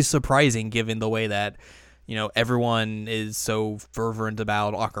incredibly surprising given the way that, everyone is so fervent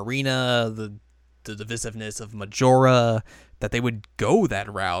about Ocarina, the divisiveness of Majora, that they would go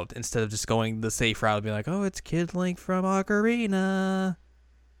that route instead of just going the safe route and be like, oh, it's Kid Link from Ocarina.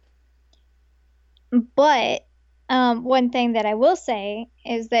 But one thing that I will say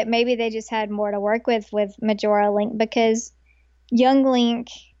is that maybe they just had more to work with Majora Link, because young Link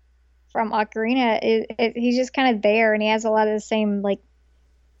from Ocarina he's just kind of there, and he has a lot of the same like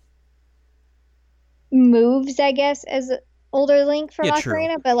moves, I guess, as older Link from Yeah, true.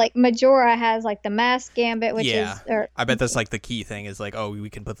 Ocarina. But like Majora has like the mask gambit, which Yeah. is or I bet that's like the key thing is like, oh, we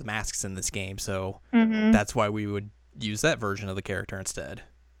can put the masks in this game, so Mhm. that's why we would use that version of the character instead.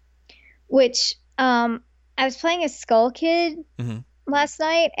 Which I was playing as Skull Kid Hmm. last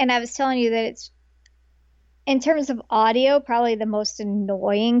night, and I was telling you that it's, in terms of audio, probably the most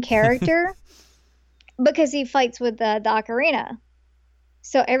annoying character because he fights with the ocarina.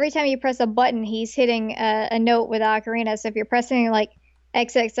 So every time you press a button, he's hitting a note with the ocarina. So if you're pressing like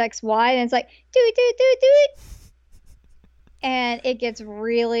XXXY, and it's like do it, do it, do it, do it, and it gets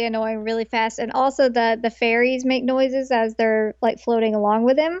really annoying really fast. And also the fairies make noises as they're like floating along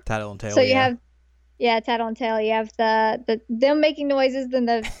with him. Tattle and Tail. So you have Tattle and Tail. You have the them making noises, then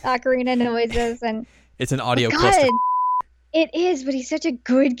the ocarina noises, and it's an audio God, cluster. it is. But he's such a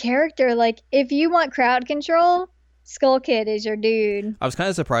good character. Like if you want crowd control, Skull Kid is your dude. I was kind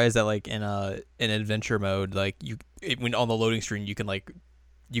of surprised that like in adventure mode, like when on the loading screen you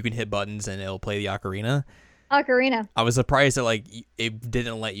can hit buttons and it'll play the ocarina. Ocarina. I was surprised that like it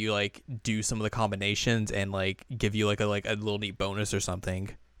didn't let you like do some of the combinations and like give you like a little neat bonus or something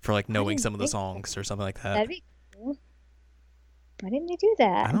for like knowing some of the songs or something like that. That'd be cool. Why didn't they do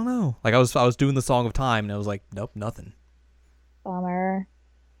that? I don't know. Like I was doing the Song of Time and I was like, nope, nothing. Bummer.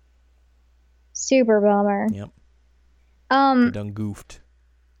 Super bummer. Yep. They done goofed.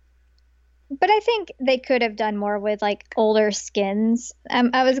 But I think they could have done more with like older skins.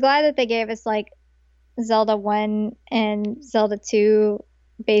 I was glad that they gave us like Zelda 1 and Zelda 2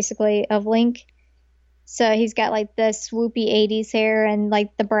 basically of Link. So he's got like the swoopy 80s hair and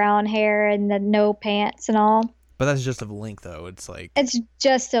like the brown hair and the no pants and all. But that's just of Link though. It's like It's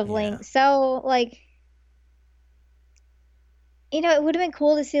just of Link. So like it would have been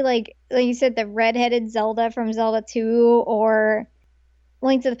cool to see like you said the redheaded Zelda from Zelda 2 or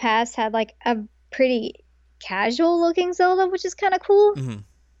Link to the Past had like a pretty casual looking Zelda, which is kind of cool. Mm-hmm.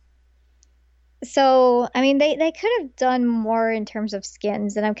 So, I mean, they could have done more in terms of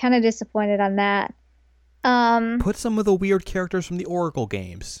skins, and I'm kind of disappointed on that. Put some of the weird characters from the Oracle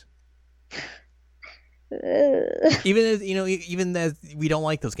games. Even as even as we don't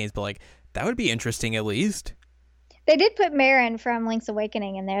like those games, but like that would be interesting at least. They did put Marin from Link's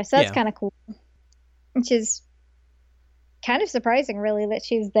Awakening in there, so that's kind of cool. Which is kind of surprising, really, that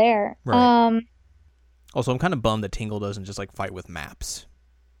she's there. Right. Also, I'm kind of bummed that Tingle doesn't just like fight with maps.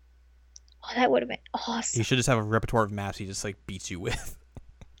 Oh, that would have been awesome. He should just have a repertoire of maps he just like beats you with.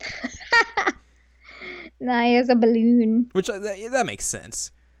 Nah, he has a balloon. Which that makes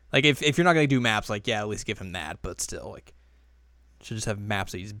sense. Like if you're not gonna do maps, like at least give him that. But still, like should just have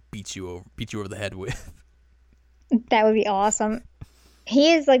maps that he just beats you over the head with. That would be awesome.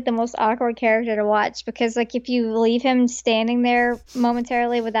 He is like the most awkward character to watch because like if you leave him standing there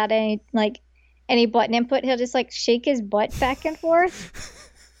momentarily without any button input, he'll just like shake his butt back and forth.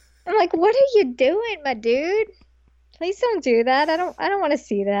 I'm like, what are you doing, my dude? Please don't do that. I don't want to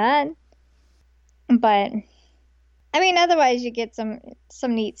see that. But I mean, otherwise you get some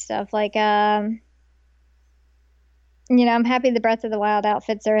neat stuff. Like I'm happy the Breath of the Wild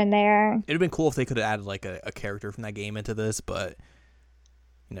outfits are in there. It'd have been cool if they could have added like a character from that game into this, but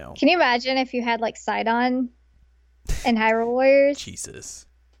Can you imagine if you had like Sidon and Hyrule Warriors? Jesus.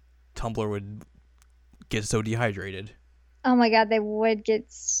 Tumblr would get so dehydrated. Oh my god, they would get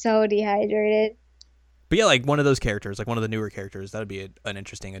so dehydrated. But yeah, like one of those characters, like one of the newer characters, that would be an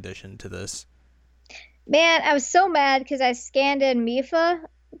interesting addition to this. Man, I was so mad because I scanned in Mifa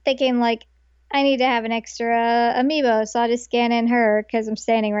thinking like I need to have an extra amiibo, so I just scan in her because I'm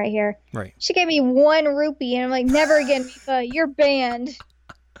standing right here. Right. She gave me 1 rupee, and I'm like, never again, Mifa, you're banned.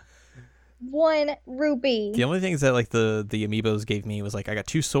 1 rupee. The only things that like the amiibos gave me was like I got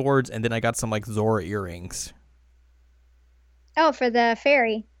 2 swords and then I got some like Zora earrings. Oh, for the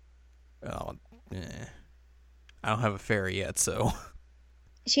fairy. Oh, I don't have a fairy yet, so.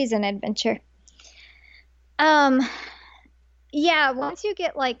 She's an adventure. Yeah, once you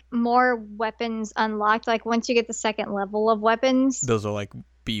get like more weapons unlocked, like once you get the 2nd level of weapons, Those will like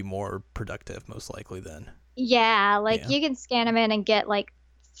be more productive most likely then. Yeah, like you can scan them in and get like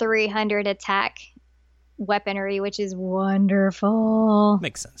 300 attack weaponry, which is wonderful.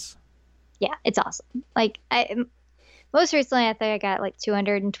 Makes sense. Yeah, it's awesome. Like most recently I think I got like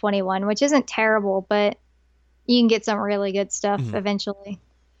 221, which isn't terrible, but you can get some really good stuff eventually.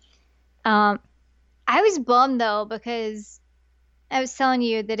 I was bummed though because I was telling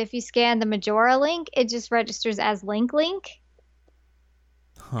you that if you scan the Majora link, it just registers as Link.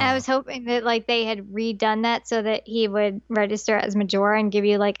 Huh. I was hoping that like they had redone that so that he would register as Majora and give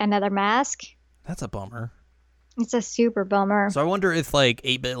you like another mask. That's a bummer. It's a super bummer. So I wonder if like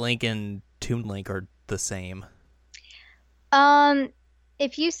 8-bit Link and Toon Link are the same.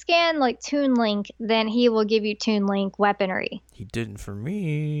 If you scan like Toon Link, then he will give you Toon Link weaponry. He didn't for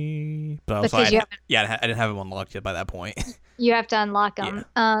me, but also I didn't have him unlocked yet by that point. You have to unlock them.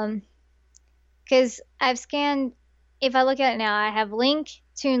 Yeah. Because I've scanned. If I look at it now, I have Link,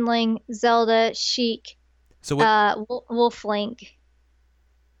 Toon Link, Zelda, Sheik, so what, Wolf Link,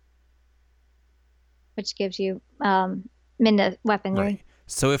 which gives you Minda weaponry. Right.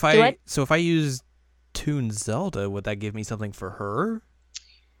 So if I use Toon Zelda, would that give me something for her?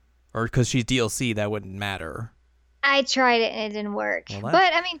 Or because she's DLC, that wouldn't matter. I tried it and it didn't work. Well,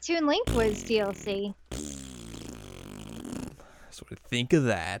 but I mean, Toon Link was DLC. So what do you think of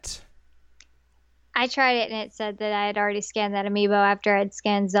that? I tried it and it said that I had already scanned that amiibo after I'd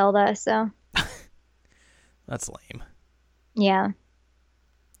scanned Zelda, so. That's lame. Yeah.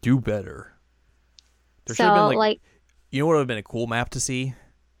 Do better. There should have been like, you know what would have been a cool map to see?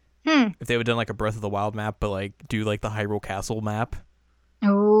 If they would have done like a Breath of the Wild map, but like do like the Hyrule Castle map.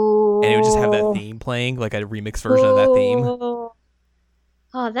 Oh. And it would just have that theme playing, like a remix version of that theme.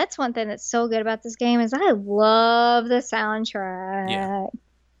 Oh, that's one thing that's so good about this game is I love the soundtrack. Yeah.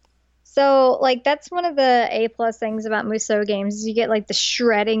 So, like, that's one of the A plus things about Musou games is you get like the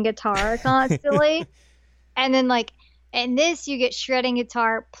shredding guitar constantly, and then like in this you get shredding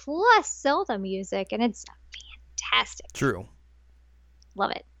guitar plus Zelda music, and it's fantastic. True.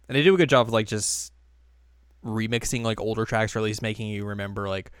 Love it. And they do a good job of like just remixing like older tracks, or at least making you remember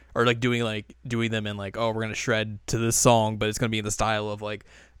or doing them in like, oh, we're gonna shred to this song, but it's gonna be in the style of like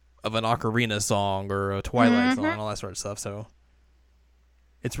of an ocarina song or a Twilight song, all that sort of stuff. So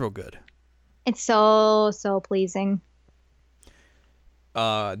it's real good. It's so pleasing.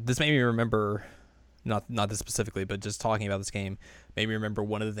 This made me remember, not this specifically, but just talking about this game made me remember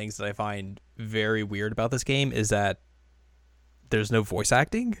one of the things that I find very weird about this game is that there's no voice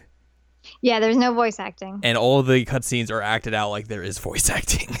acting. Yeah, there's no voice acting. And all of the cutscenes are acted out like there is voice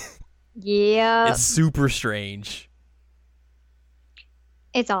acting. Yeah. It's super strange.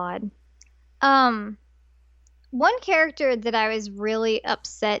 It's odd. One character that I was really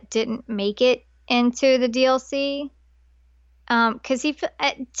upset didn't make it into the DLC. Because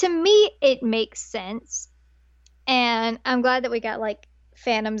to me, it makes sense. And I'm glad that we got like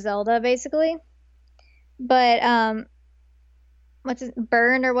Phantom Zelda, basically. But,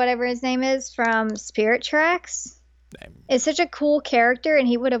 Burn or whatever his name is from Spirit Tracks is such a cool character, and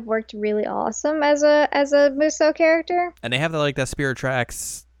he would have worked really awesome as a Musou character. And they have that Spirit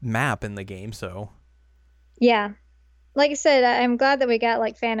Tracks map in the game, so yeah, like I said, I'm glad that we got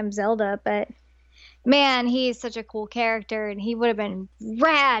like Phantom Zelda, but man, he's such a cool character, and he would have been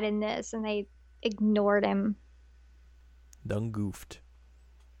rad in this, and they ignored him. Done goofed.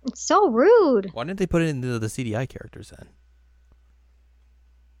 It's so rude. Why didn't they put it into the CDI characters then?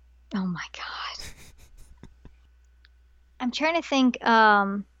 Oh my god. I'm trying to think,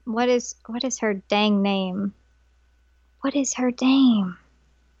 what is her dang name? What is her name?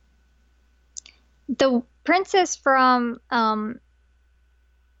 The princess from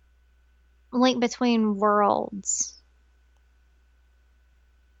Link Between Worlds.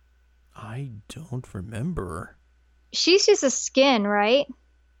 I don't remember. She's just a skin, right?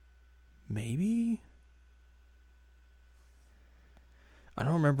 Maybe? I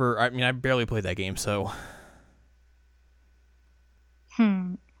don't remember. I mean, I barely played that game, so.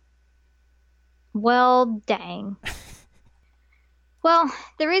 Well, dang. Well,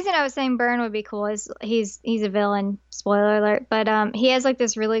 the reason I was saying Burn would be cool is he's a villain, spoiler alert, but he has like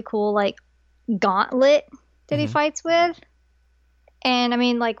this really cool like gauntlet that he fights with. And I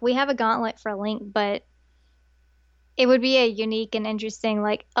mean, like, we have a gauntlet for Link, but it would be a unique and interesting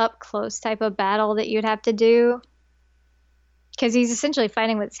like up close type of battle that you'd have to do. Because he's essentially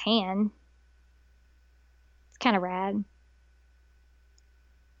fighting with his hand. It's kind of rad.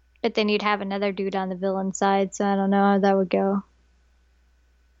 But then you'd have another dude on the villain side, so I don't know how that would go.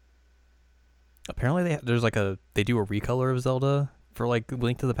 Apparently they do a recolor of Zelda for like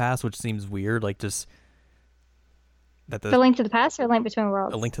Link to the Past, which seems weird. Like just that For Link to the Past or Link Between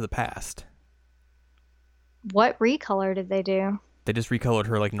Worlds? A Link to the Past. What recolor did they do? They just recolored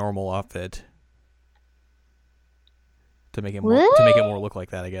her like normal outfit to make it more look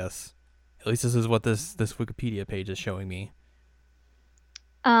like that, I guess. At least this is what this Wikipedia page is showing me.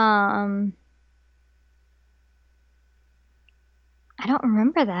 I don't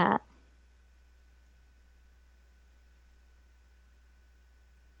remember that.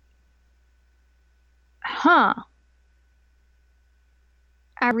 Huh.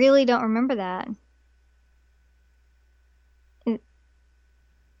 I really don't remember that.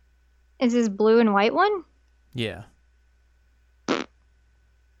 Is this blue and white one? Yeah.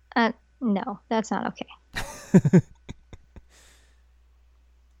 No, that's not okay.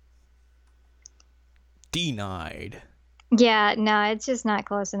 Denied. Yeah, no, it's just not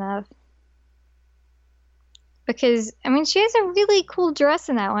close enough. Because, I mean, she has a really cool dress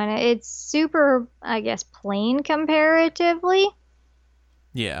in that one. It's super, I guess, plain comparatively.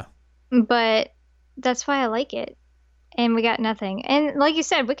 Yeah. But that's why I like it. And we got nothing. And like you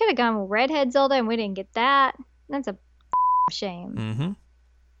said, we could have gone with Redhead Zelda and we didn't get that. That's a shame. Mm-hmm.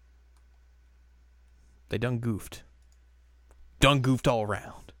 They done goofed. Done goofed all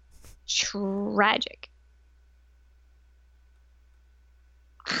around. Tragic.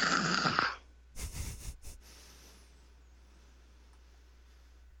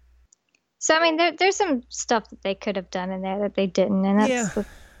 So, I mean, there's some stuff that they could have done in there that they didn't. And that's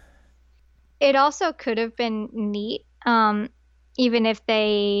it also could have been neat, even if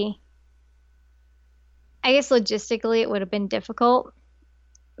they, I guess logistically it would have been difficult.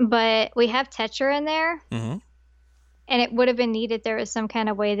 But we have Tetra in there. Mm-hmm. And it would have been neat if there was some kind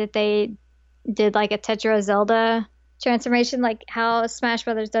of way that they did like a Tetra Zelda transformation, like how Smash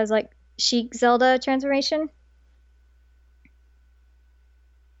Brothers does like Sheik Zelda transformation.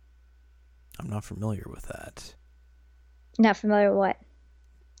 I'm not familiar with that. Not familiar with what?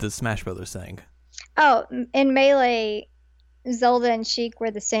 The Smash Brothers thing. Oh, in Melee, Zelda and Sheik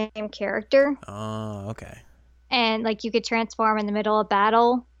were the same character, Oh, okay. and like you could transform in the middle of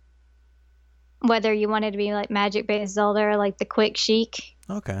battle, whether you wanted to be like magic-based Zelda or like the quick Sheik.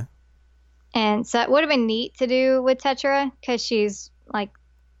 Okay. And so it would have been neat to do with Tetra because she's like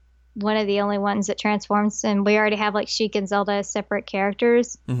one of the only ones that transforms, and we already have like Sheik and Zelda as separate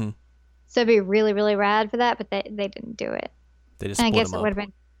characters. Mm-hmm. So it'd be really, really rad for that, but they didn't do it. They just And I split guess them it would up. have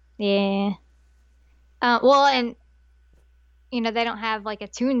been, yeah. Well, and they don't have like a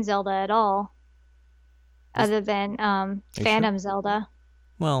Toon Zelda at all, other than you Phantom Zelda.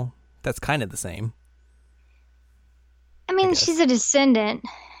 Well, that's kind of the same. I mean, guess. she's a descendant.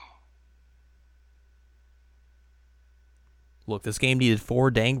 Look, this game needed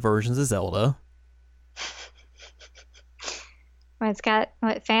 4 dang versions of Zelda. Well, it's got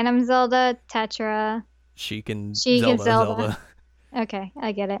what, Phantom Zelda, Tetra, Sheik and Sheik and Zelda. Zelda. Okay,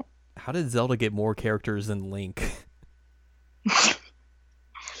 I get it. How did Zelda get more characters than Link?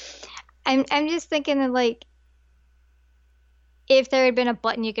 I'm just thinking that like if there had been a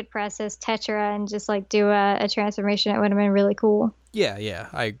button you could press as Tetra and just like do a transformation, it would have been really cool. Yeah,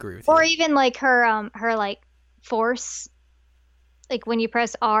 I agree with Or you. even like her like force, like when you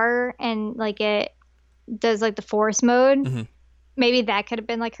press R and like it does like the force mode. Mm-hmm. Maybe that could have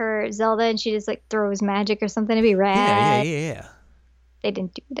been like her Zelda, and she just like throws magic or something. It'd be rad. Yeah. They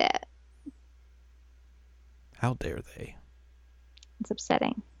didn't do that. How dare they? It's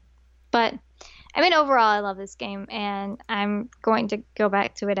upsetting. But I mean, overall, I love this game, and I'm going to go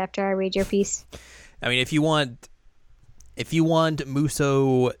back to it after I read your piece. I mean, if you want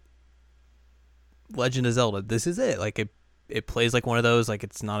Musou Legend of Zelda, this is it. Like it plays like one of those. Like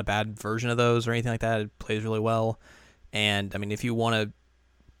it's not a bad version of those or anything like that. It plays really well. And I mean, if you want to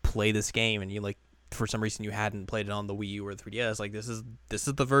play this game and you like, for some reason you hadn't played it on the Wii U or the 3DS, like this is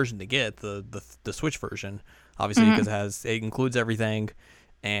the version to get, the Switch version, obviously, because it includes everything,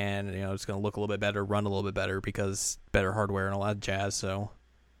 and it's going to look a little bit better, run a little bit better because better hardware and all that jazz. So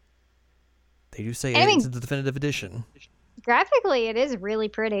they do say it's the definitive edition. Graphically, it is really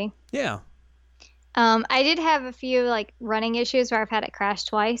pretty. Yeah. I did have a few like running issues where I've had it crash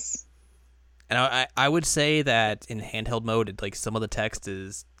twice. And I would say that in handheld mode, like some of the text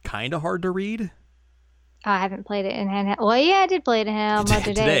is kind of hard to read. Oh, I haven't played it in handheld. Well, yeah, I did play it in handheld mode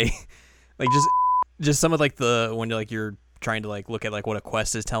today. Like just some of like when you're trying to like look at like what a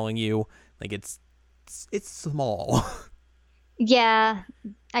quest is telling you, like it's small. Yeah,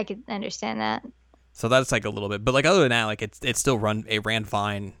 I could understand that. So that's like a little bit, but like other than that, like it still ran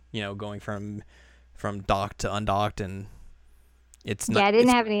fine. Going from docked to undocked, and it's not. Yeah, I didn't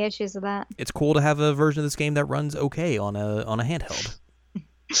have any issues with that. It's cool to have a version of this game that runs okay on a handheld.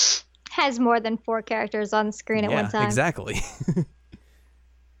 Has more than 4 characters on the screen at one time. Exactly.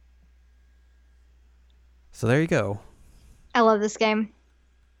 So there you go. I love this game.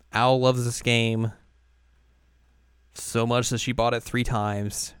 Al loves this game so much that she bought it 3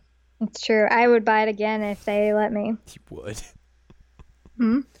 times. It's true. I would buy it again if they let me. You would.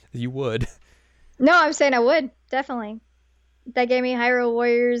 Hmm? You would. No, I'm saying I would. Definitely. If they gave me Hyrule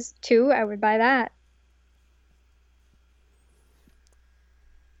Warriors 2, I would buy that.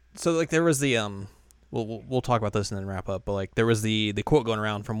 So like there was the we'll talk about this and then wrap up, but like there was the quote going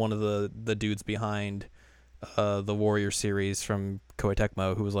around from one of the dudes behind the Warrior series from Koei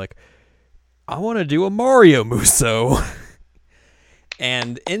Tecmo, who was like, I want to do a Mario Musou.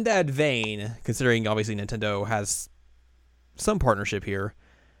 And in that vein, considering obviously Nintendo has some partnership here,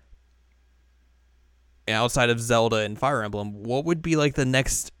 outside of Zelda and Fire Emblem, what would be like the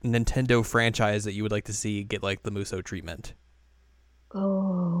next Nintendo franchise that you would like to see get like the Musou treatment?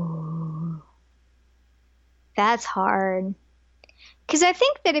 Oh, that's hard. Because I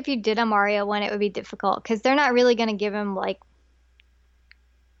think that if you did a Mario one, it would be difficult because they're not really going to give him like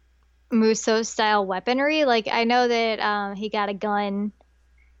Musou style weaponry. Like I know that he got a gun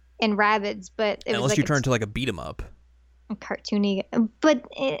in Rabbids, but it was Unless like you turn to like a beat 'em up. a cartoony. But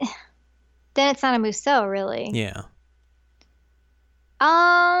then it's not a Musou, really. Yeah.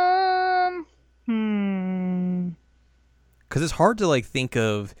 Because it's hard to like think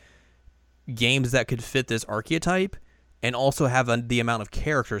of games that could fit this archetype and also have the amount of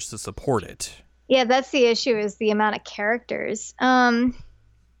characters to support it. Yeah, that's the issue, is the amount of characters.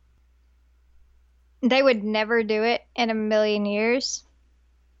 They would never do it in a million years,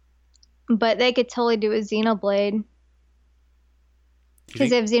 but they could totally do a Xenoblade. Because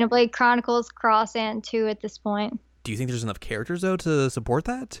they have Xenoblade Chronicles, Cross, and 2 at this point. Do you think there's enough characters though to support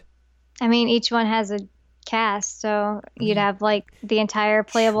that? I mean, each one has a cast, so you'd have like the entire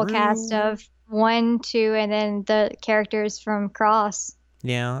playable cast of 1, 2, and then the characters from Cross.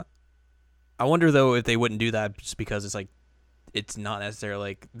 Yeah. I wonder though if they wouldn't do that just because it's like it's not necessarily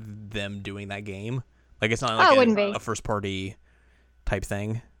like them doing that game. Like it's not like it wouldn't be a first party type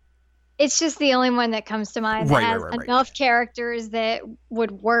thing. It's just the only one that comes to mind that has enough characters that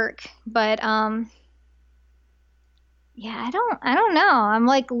would work. But yeah, I don't know. I'm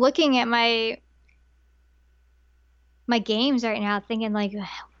like looking at my games right now, thinking like,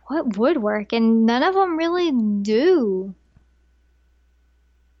 what would work, and none of them really do.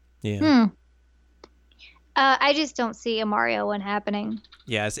 Yeah. I just don't see a Mario one happening.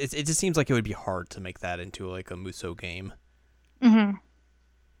 Yeah, it just seems like it would be hard to make that into like a Musou game. Mm-hmm.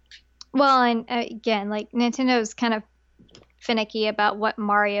 Well, and again, like Nintendo's kind of finicky about what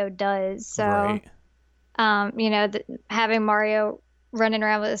Mario does, so right. Having Mario running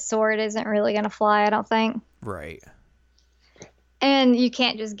around with a sword isn't really gonna fly, I don't think. Right. And you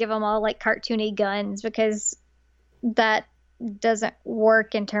can't just give them all like cartoony guns because that doesn't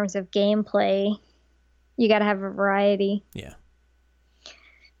work in terms of gameplay. You got to have a variety. Yeah.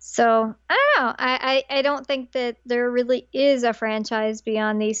 So I don't know. I don't think that there really is a franchise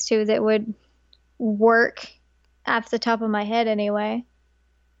beyond these two that would work off the top of my head anyway.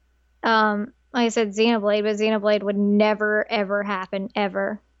 Like I said, Xenoblade, but Xenoblade would never, ever happen,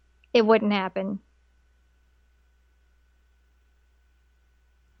 ever. It wouldn't happen.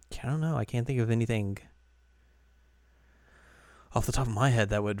 I don't know. I can't think of anything off the top of my head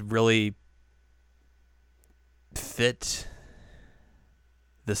that would really fit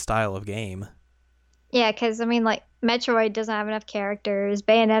the style of game. Yeah, because, I mean, like, Metroid doesn't have enough characters.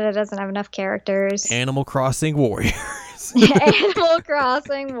 Bayonetta doesn't have enough characters. Animal Crossing Warriors. Animal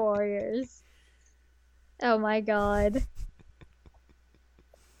Crossing Warriors. Oh, my God.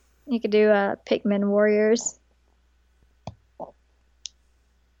 You could do Pikmin Warriors.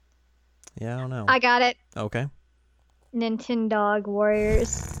 Yeah, I don't know. I got it. Okay. Nintendog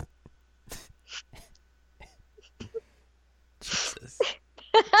Warriors. Jesus.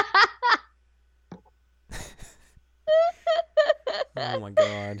 Oh my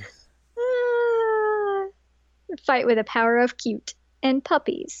God. Fight with the power of cute and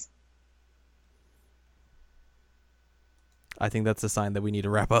puppies. I think that's a sign that we need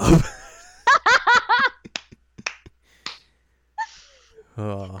to wrap up.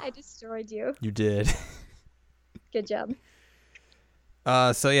 Oh, I destroyed you. you did. Good job.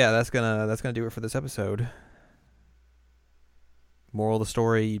 So yeah, that's gonna do it for this episode. Moral of the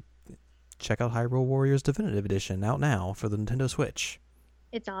story: check out Hyrule Warriors Definitive Edition, out now for the Nintendo Switch.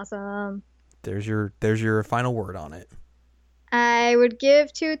 It's awesome. There's your final word on it. I would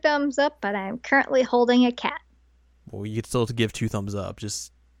give 2 thumbs up, but I'm currently holding a cat. Well, you could still give 2 thumbs up,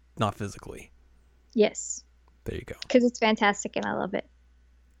 just not physically. Yes. There you go. Because it's fantastic and I love it.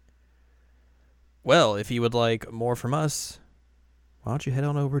 Well, if you would like more from us, why don't you head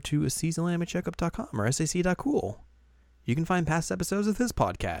on over to seasonalanicheckup.com or sac.cool. You can find past episodes of this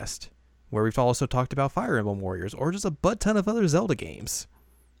podcast, where we've also talked about Fire Emblem Warriors, or just a butt ton of other Zelda games.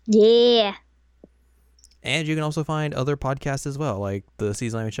 Yeah. And you can also find other podcasts as well, like the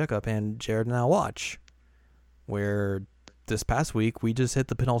Seasonal Anime Checkup and Jared and I Watch, where this past week we just hit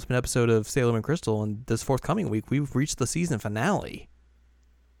the penultimate episode of Sailor Moon Crystal, and this forthcoming week we've reached the season finale.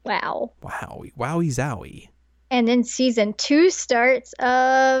 Wow. Wowie zowie. And then season 2 starts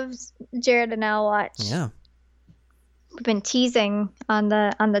of Jared and I Watch. Yeah. We've been teasing on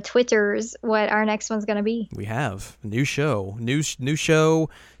the Twitters what our next one's gonna be. We have a new show, new show,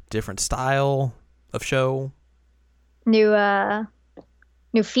 different style of show, new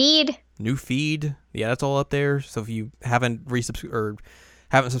feed. New feed. Yeah, that's all up there. So if you haven't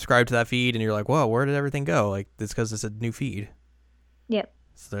haven't subscribed to that feed and you're like, whoa, where did everything go? Like, it's because it's a new feed. Yep.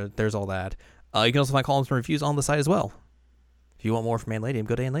 So there's all that. You can also find columns and reviews on the site as well. If you want more from Anladium,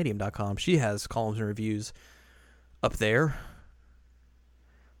 go to anladium.com. She has columns and reviews up there.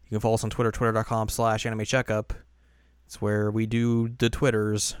 You can follow us on Twitter, twitter.com/animecheckup. It's where we do the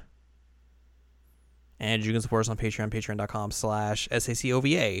Twitters. And you can support us on Patreon,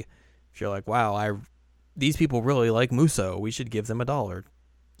 patreon.com/SACOVA. If you're like, wow, these people really like Musou, we should give them $1.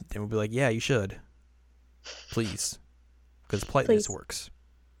 Then we'll be like, yeah, you should. Please. Because politeness works.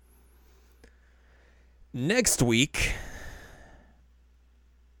 Next week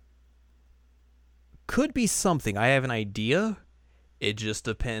could be something. I have an idea. It just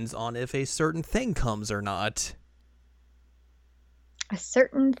depends on if a certain thing comes or not. A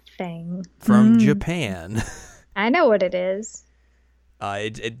certain thing. From Japan. I know what it is.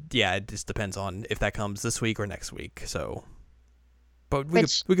 It just depends on if that comes this week or next week. So, but we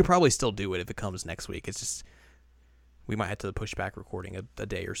could probably still do it if it comes next week. It's just we might have to push back recording a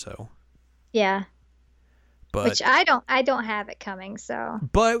day or so. Yeah, But which I don't have it coming, so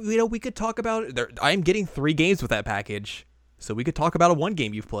we could talk about it. I'm getting 3 games with that package, so we could talk about a one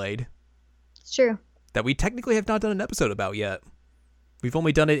game you've played it's true. that we technically have not done an episode about yet. We've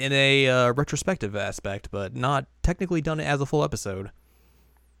only done it in a retrospective aspect, but not technically done it as a full episode.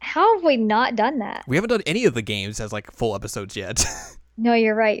 How have we not done that? We haven't done any of the games as like full episodes yet, No,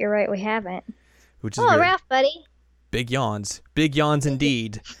 you're right. You're right. We haven't. which is Oh, weird. Ralph, buddy. Big yawns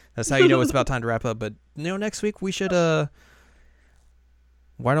indeed. That's how you know it's about time to wrap up. But next week we should why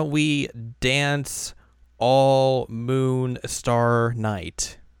don't we dance all moon star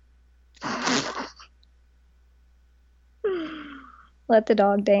night? Let the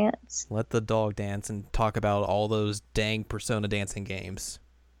dog dance. Let the dog dance and talk about all those dang Persona dancing games.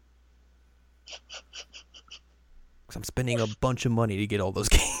 'Cause I'm spending a bunch of money to get all those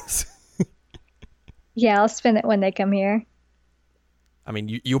games. Yeah, I'll spend it when they come here. I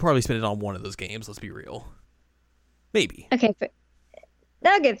mean, you'll probably spend it on one of those games, let's be real. Maybe. Okay, but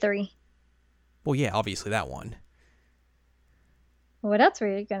I'll get 3. Well, yeah, obviously that one. What else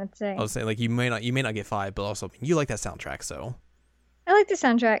were you gonna say? I was saying, like, you may not get 5, but also you like that soundtrack, so I like the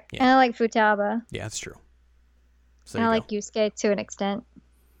soundtrack, Yeah. and I like Futaba, yeah, that's true. So and there I you like Yusuke to an extent.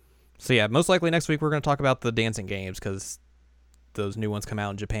 So yeah, most likely next week we're going to talk about the dancing games because those new ones come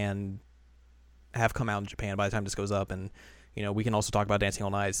out in Japan, have come out in Japan by the time this goes up, and we can also talk about Dancing All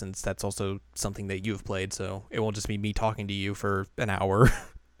Night since that's also something that you've played, so it won't just be me talking to you for an hour.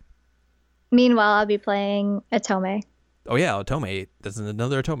 Meanwhile, I'll be playing Atome. Oh yeah, Otome. There's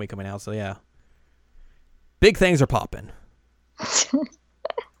another Otome coming out, so yeah. Big things are popping.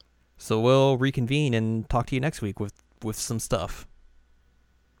 So we'll reconvene and talk to you next week with some stuff.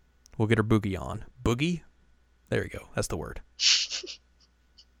 We'll get our boogie on. Boogie? There we go. That's the word.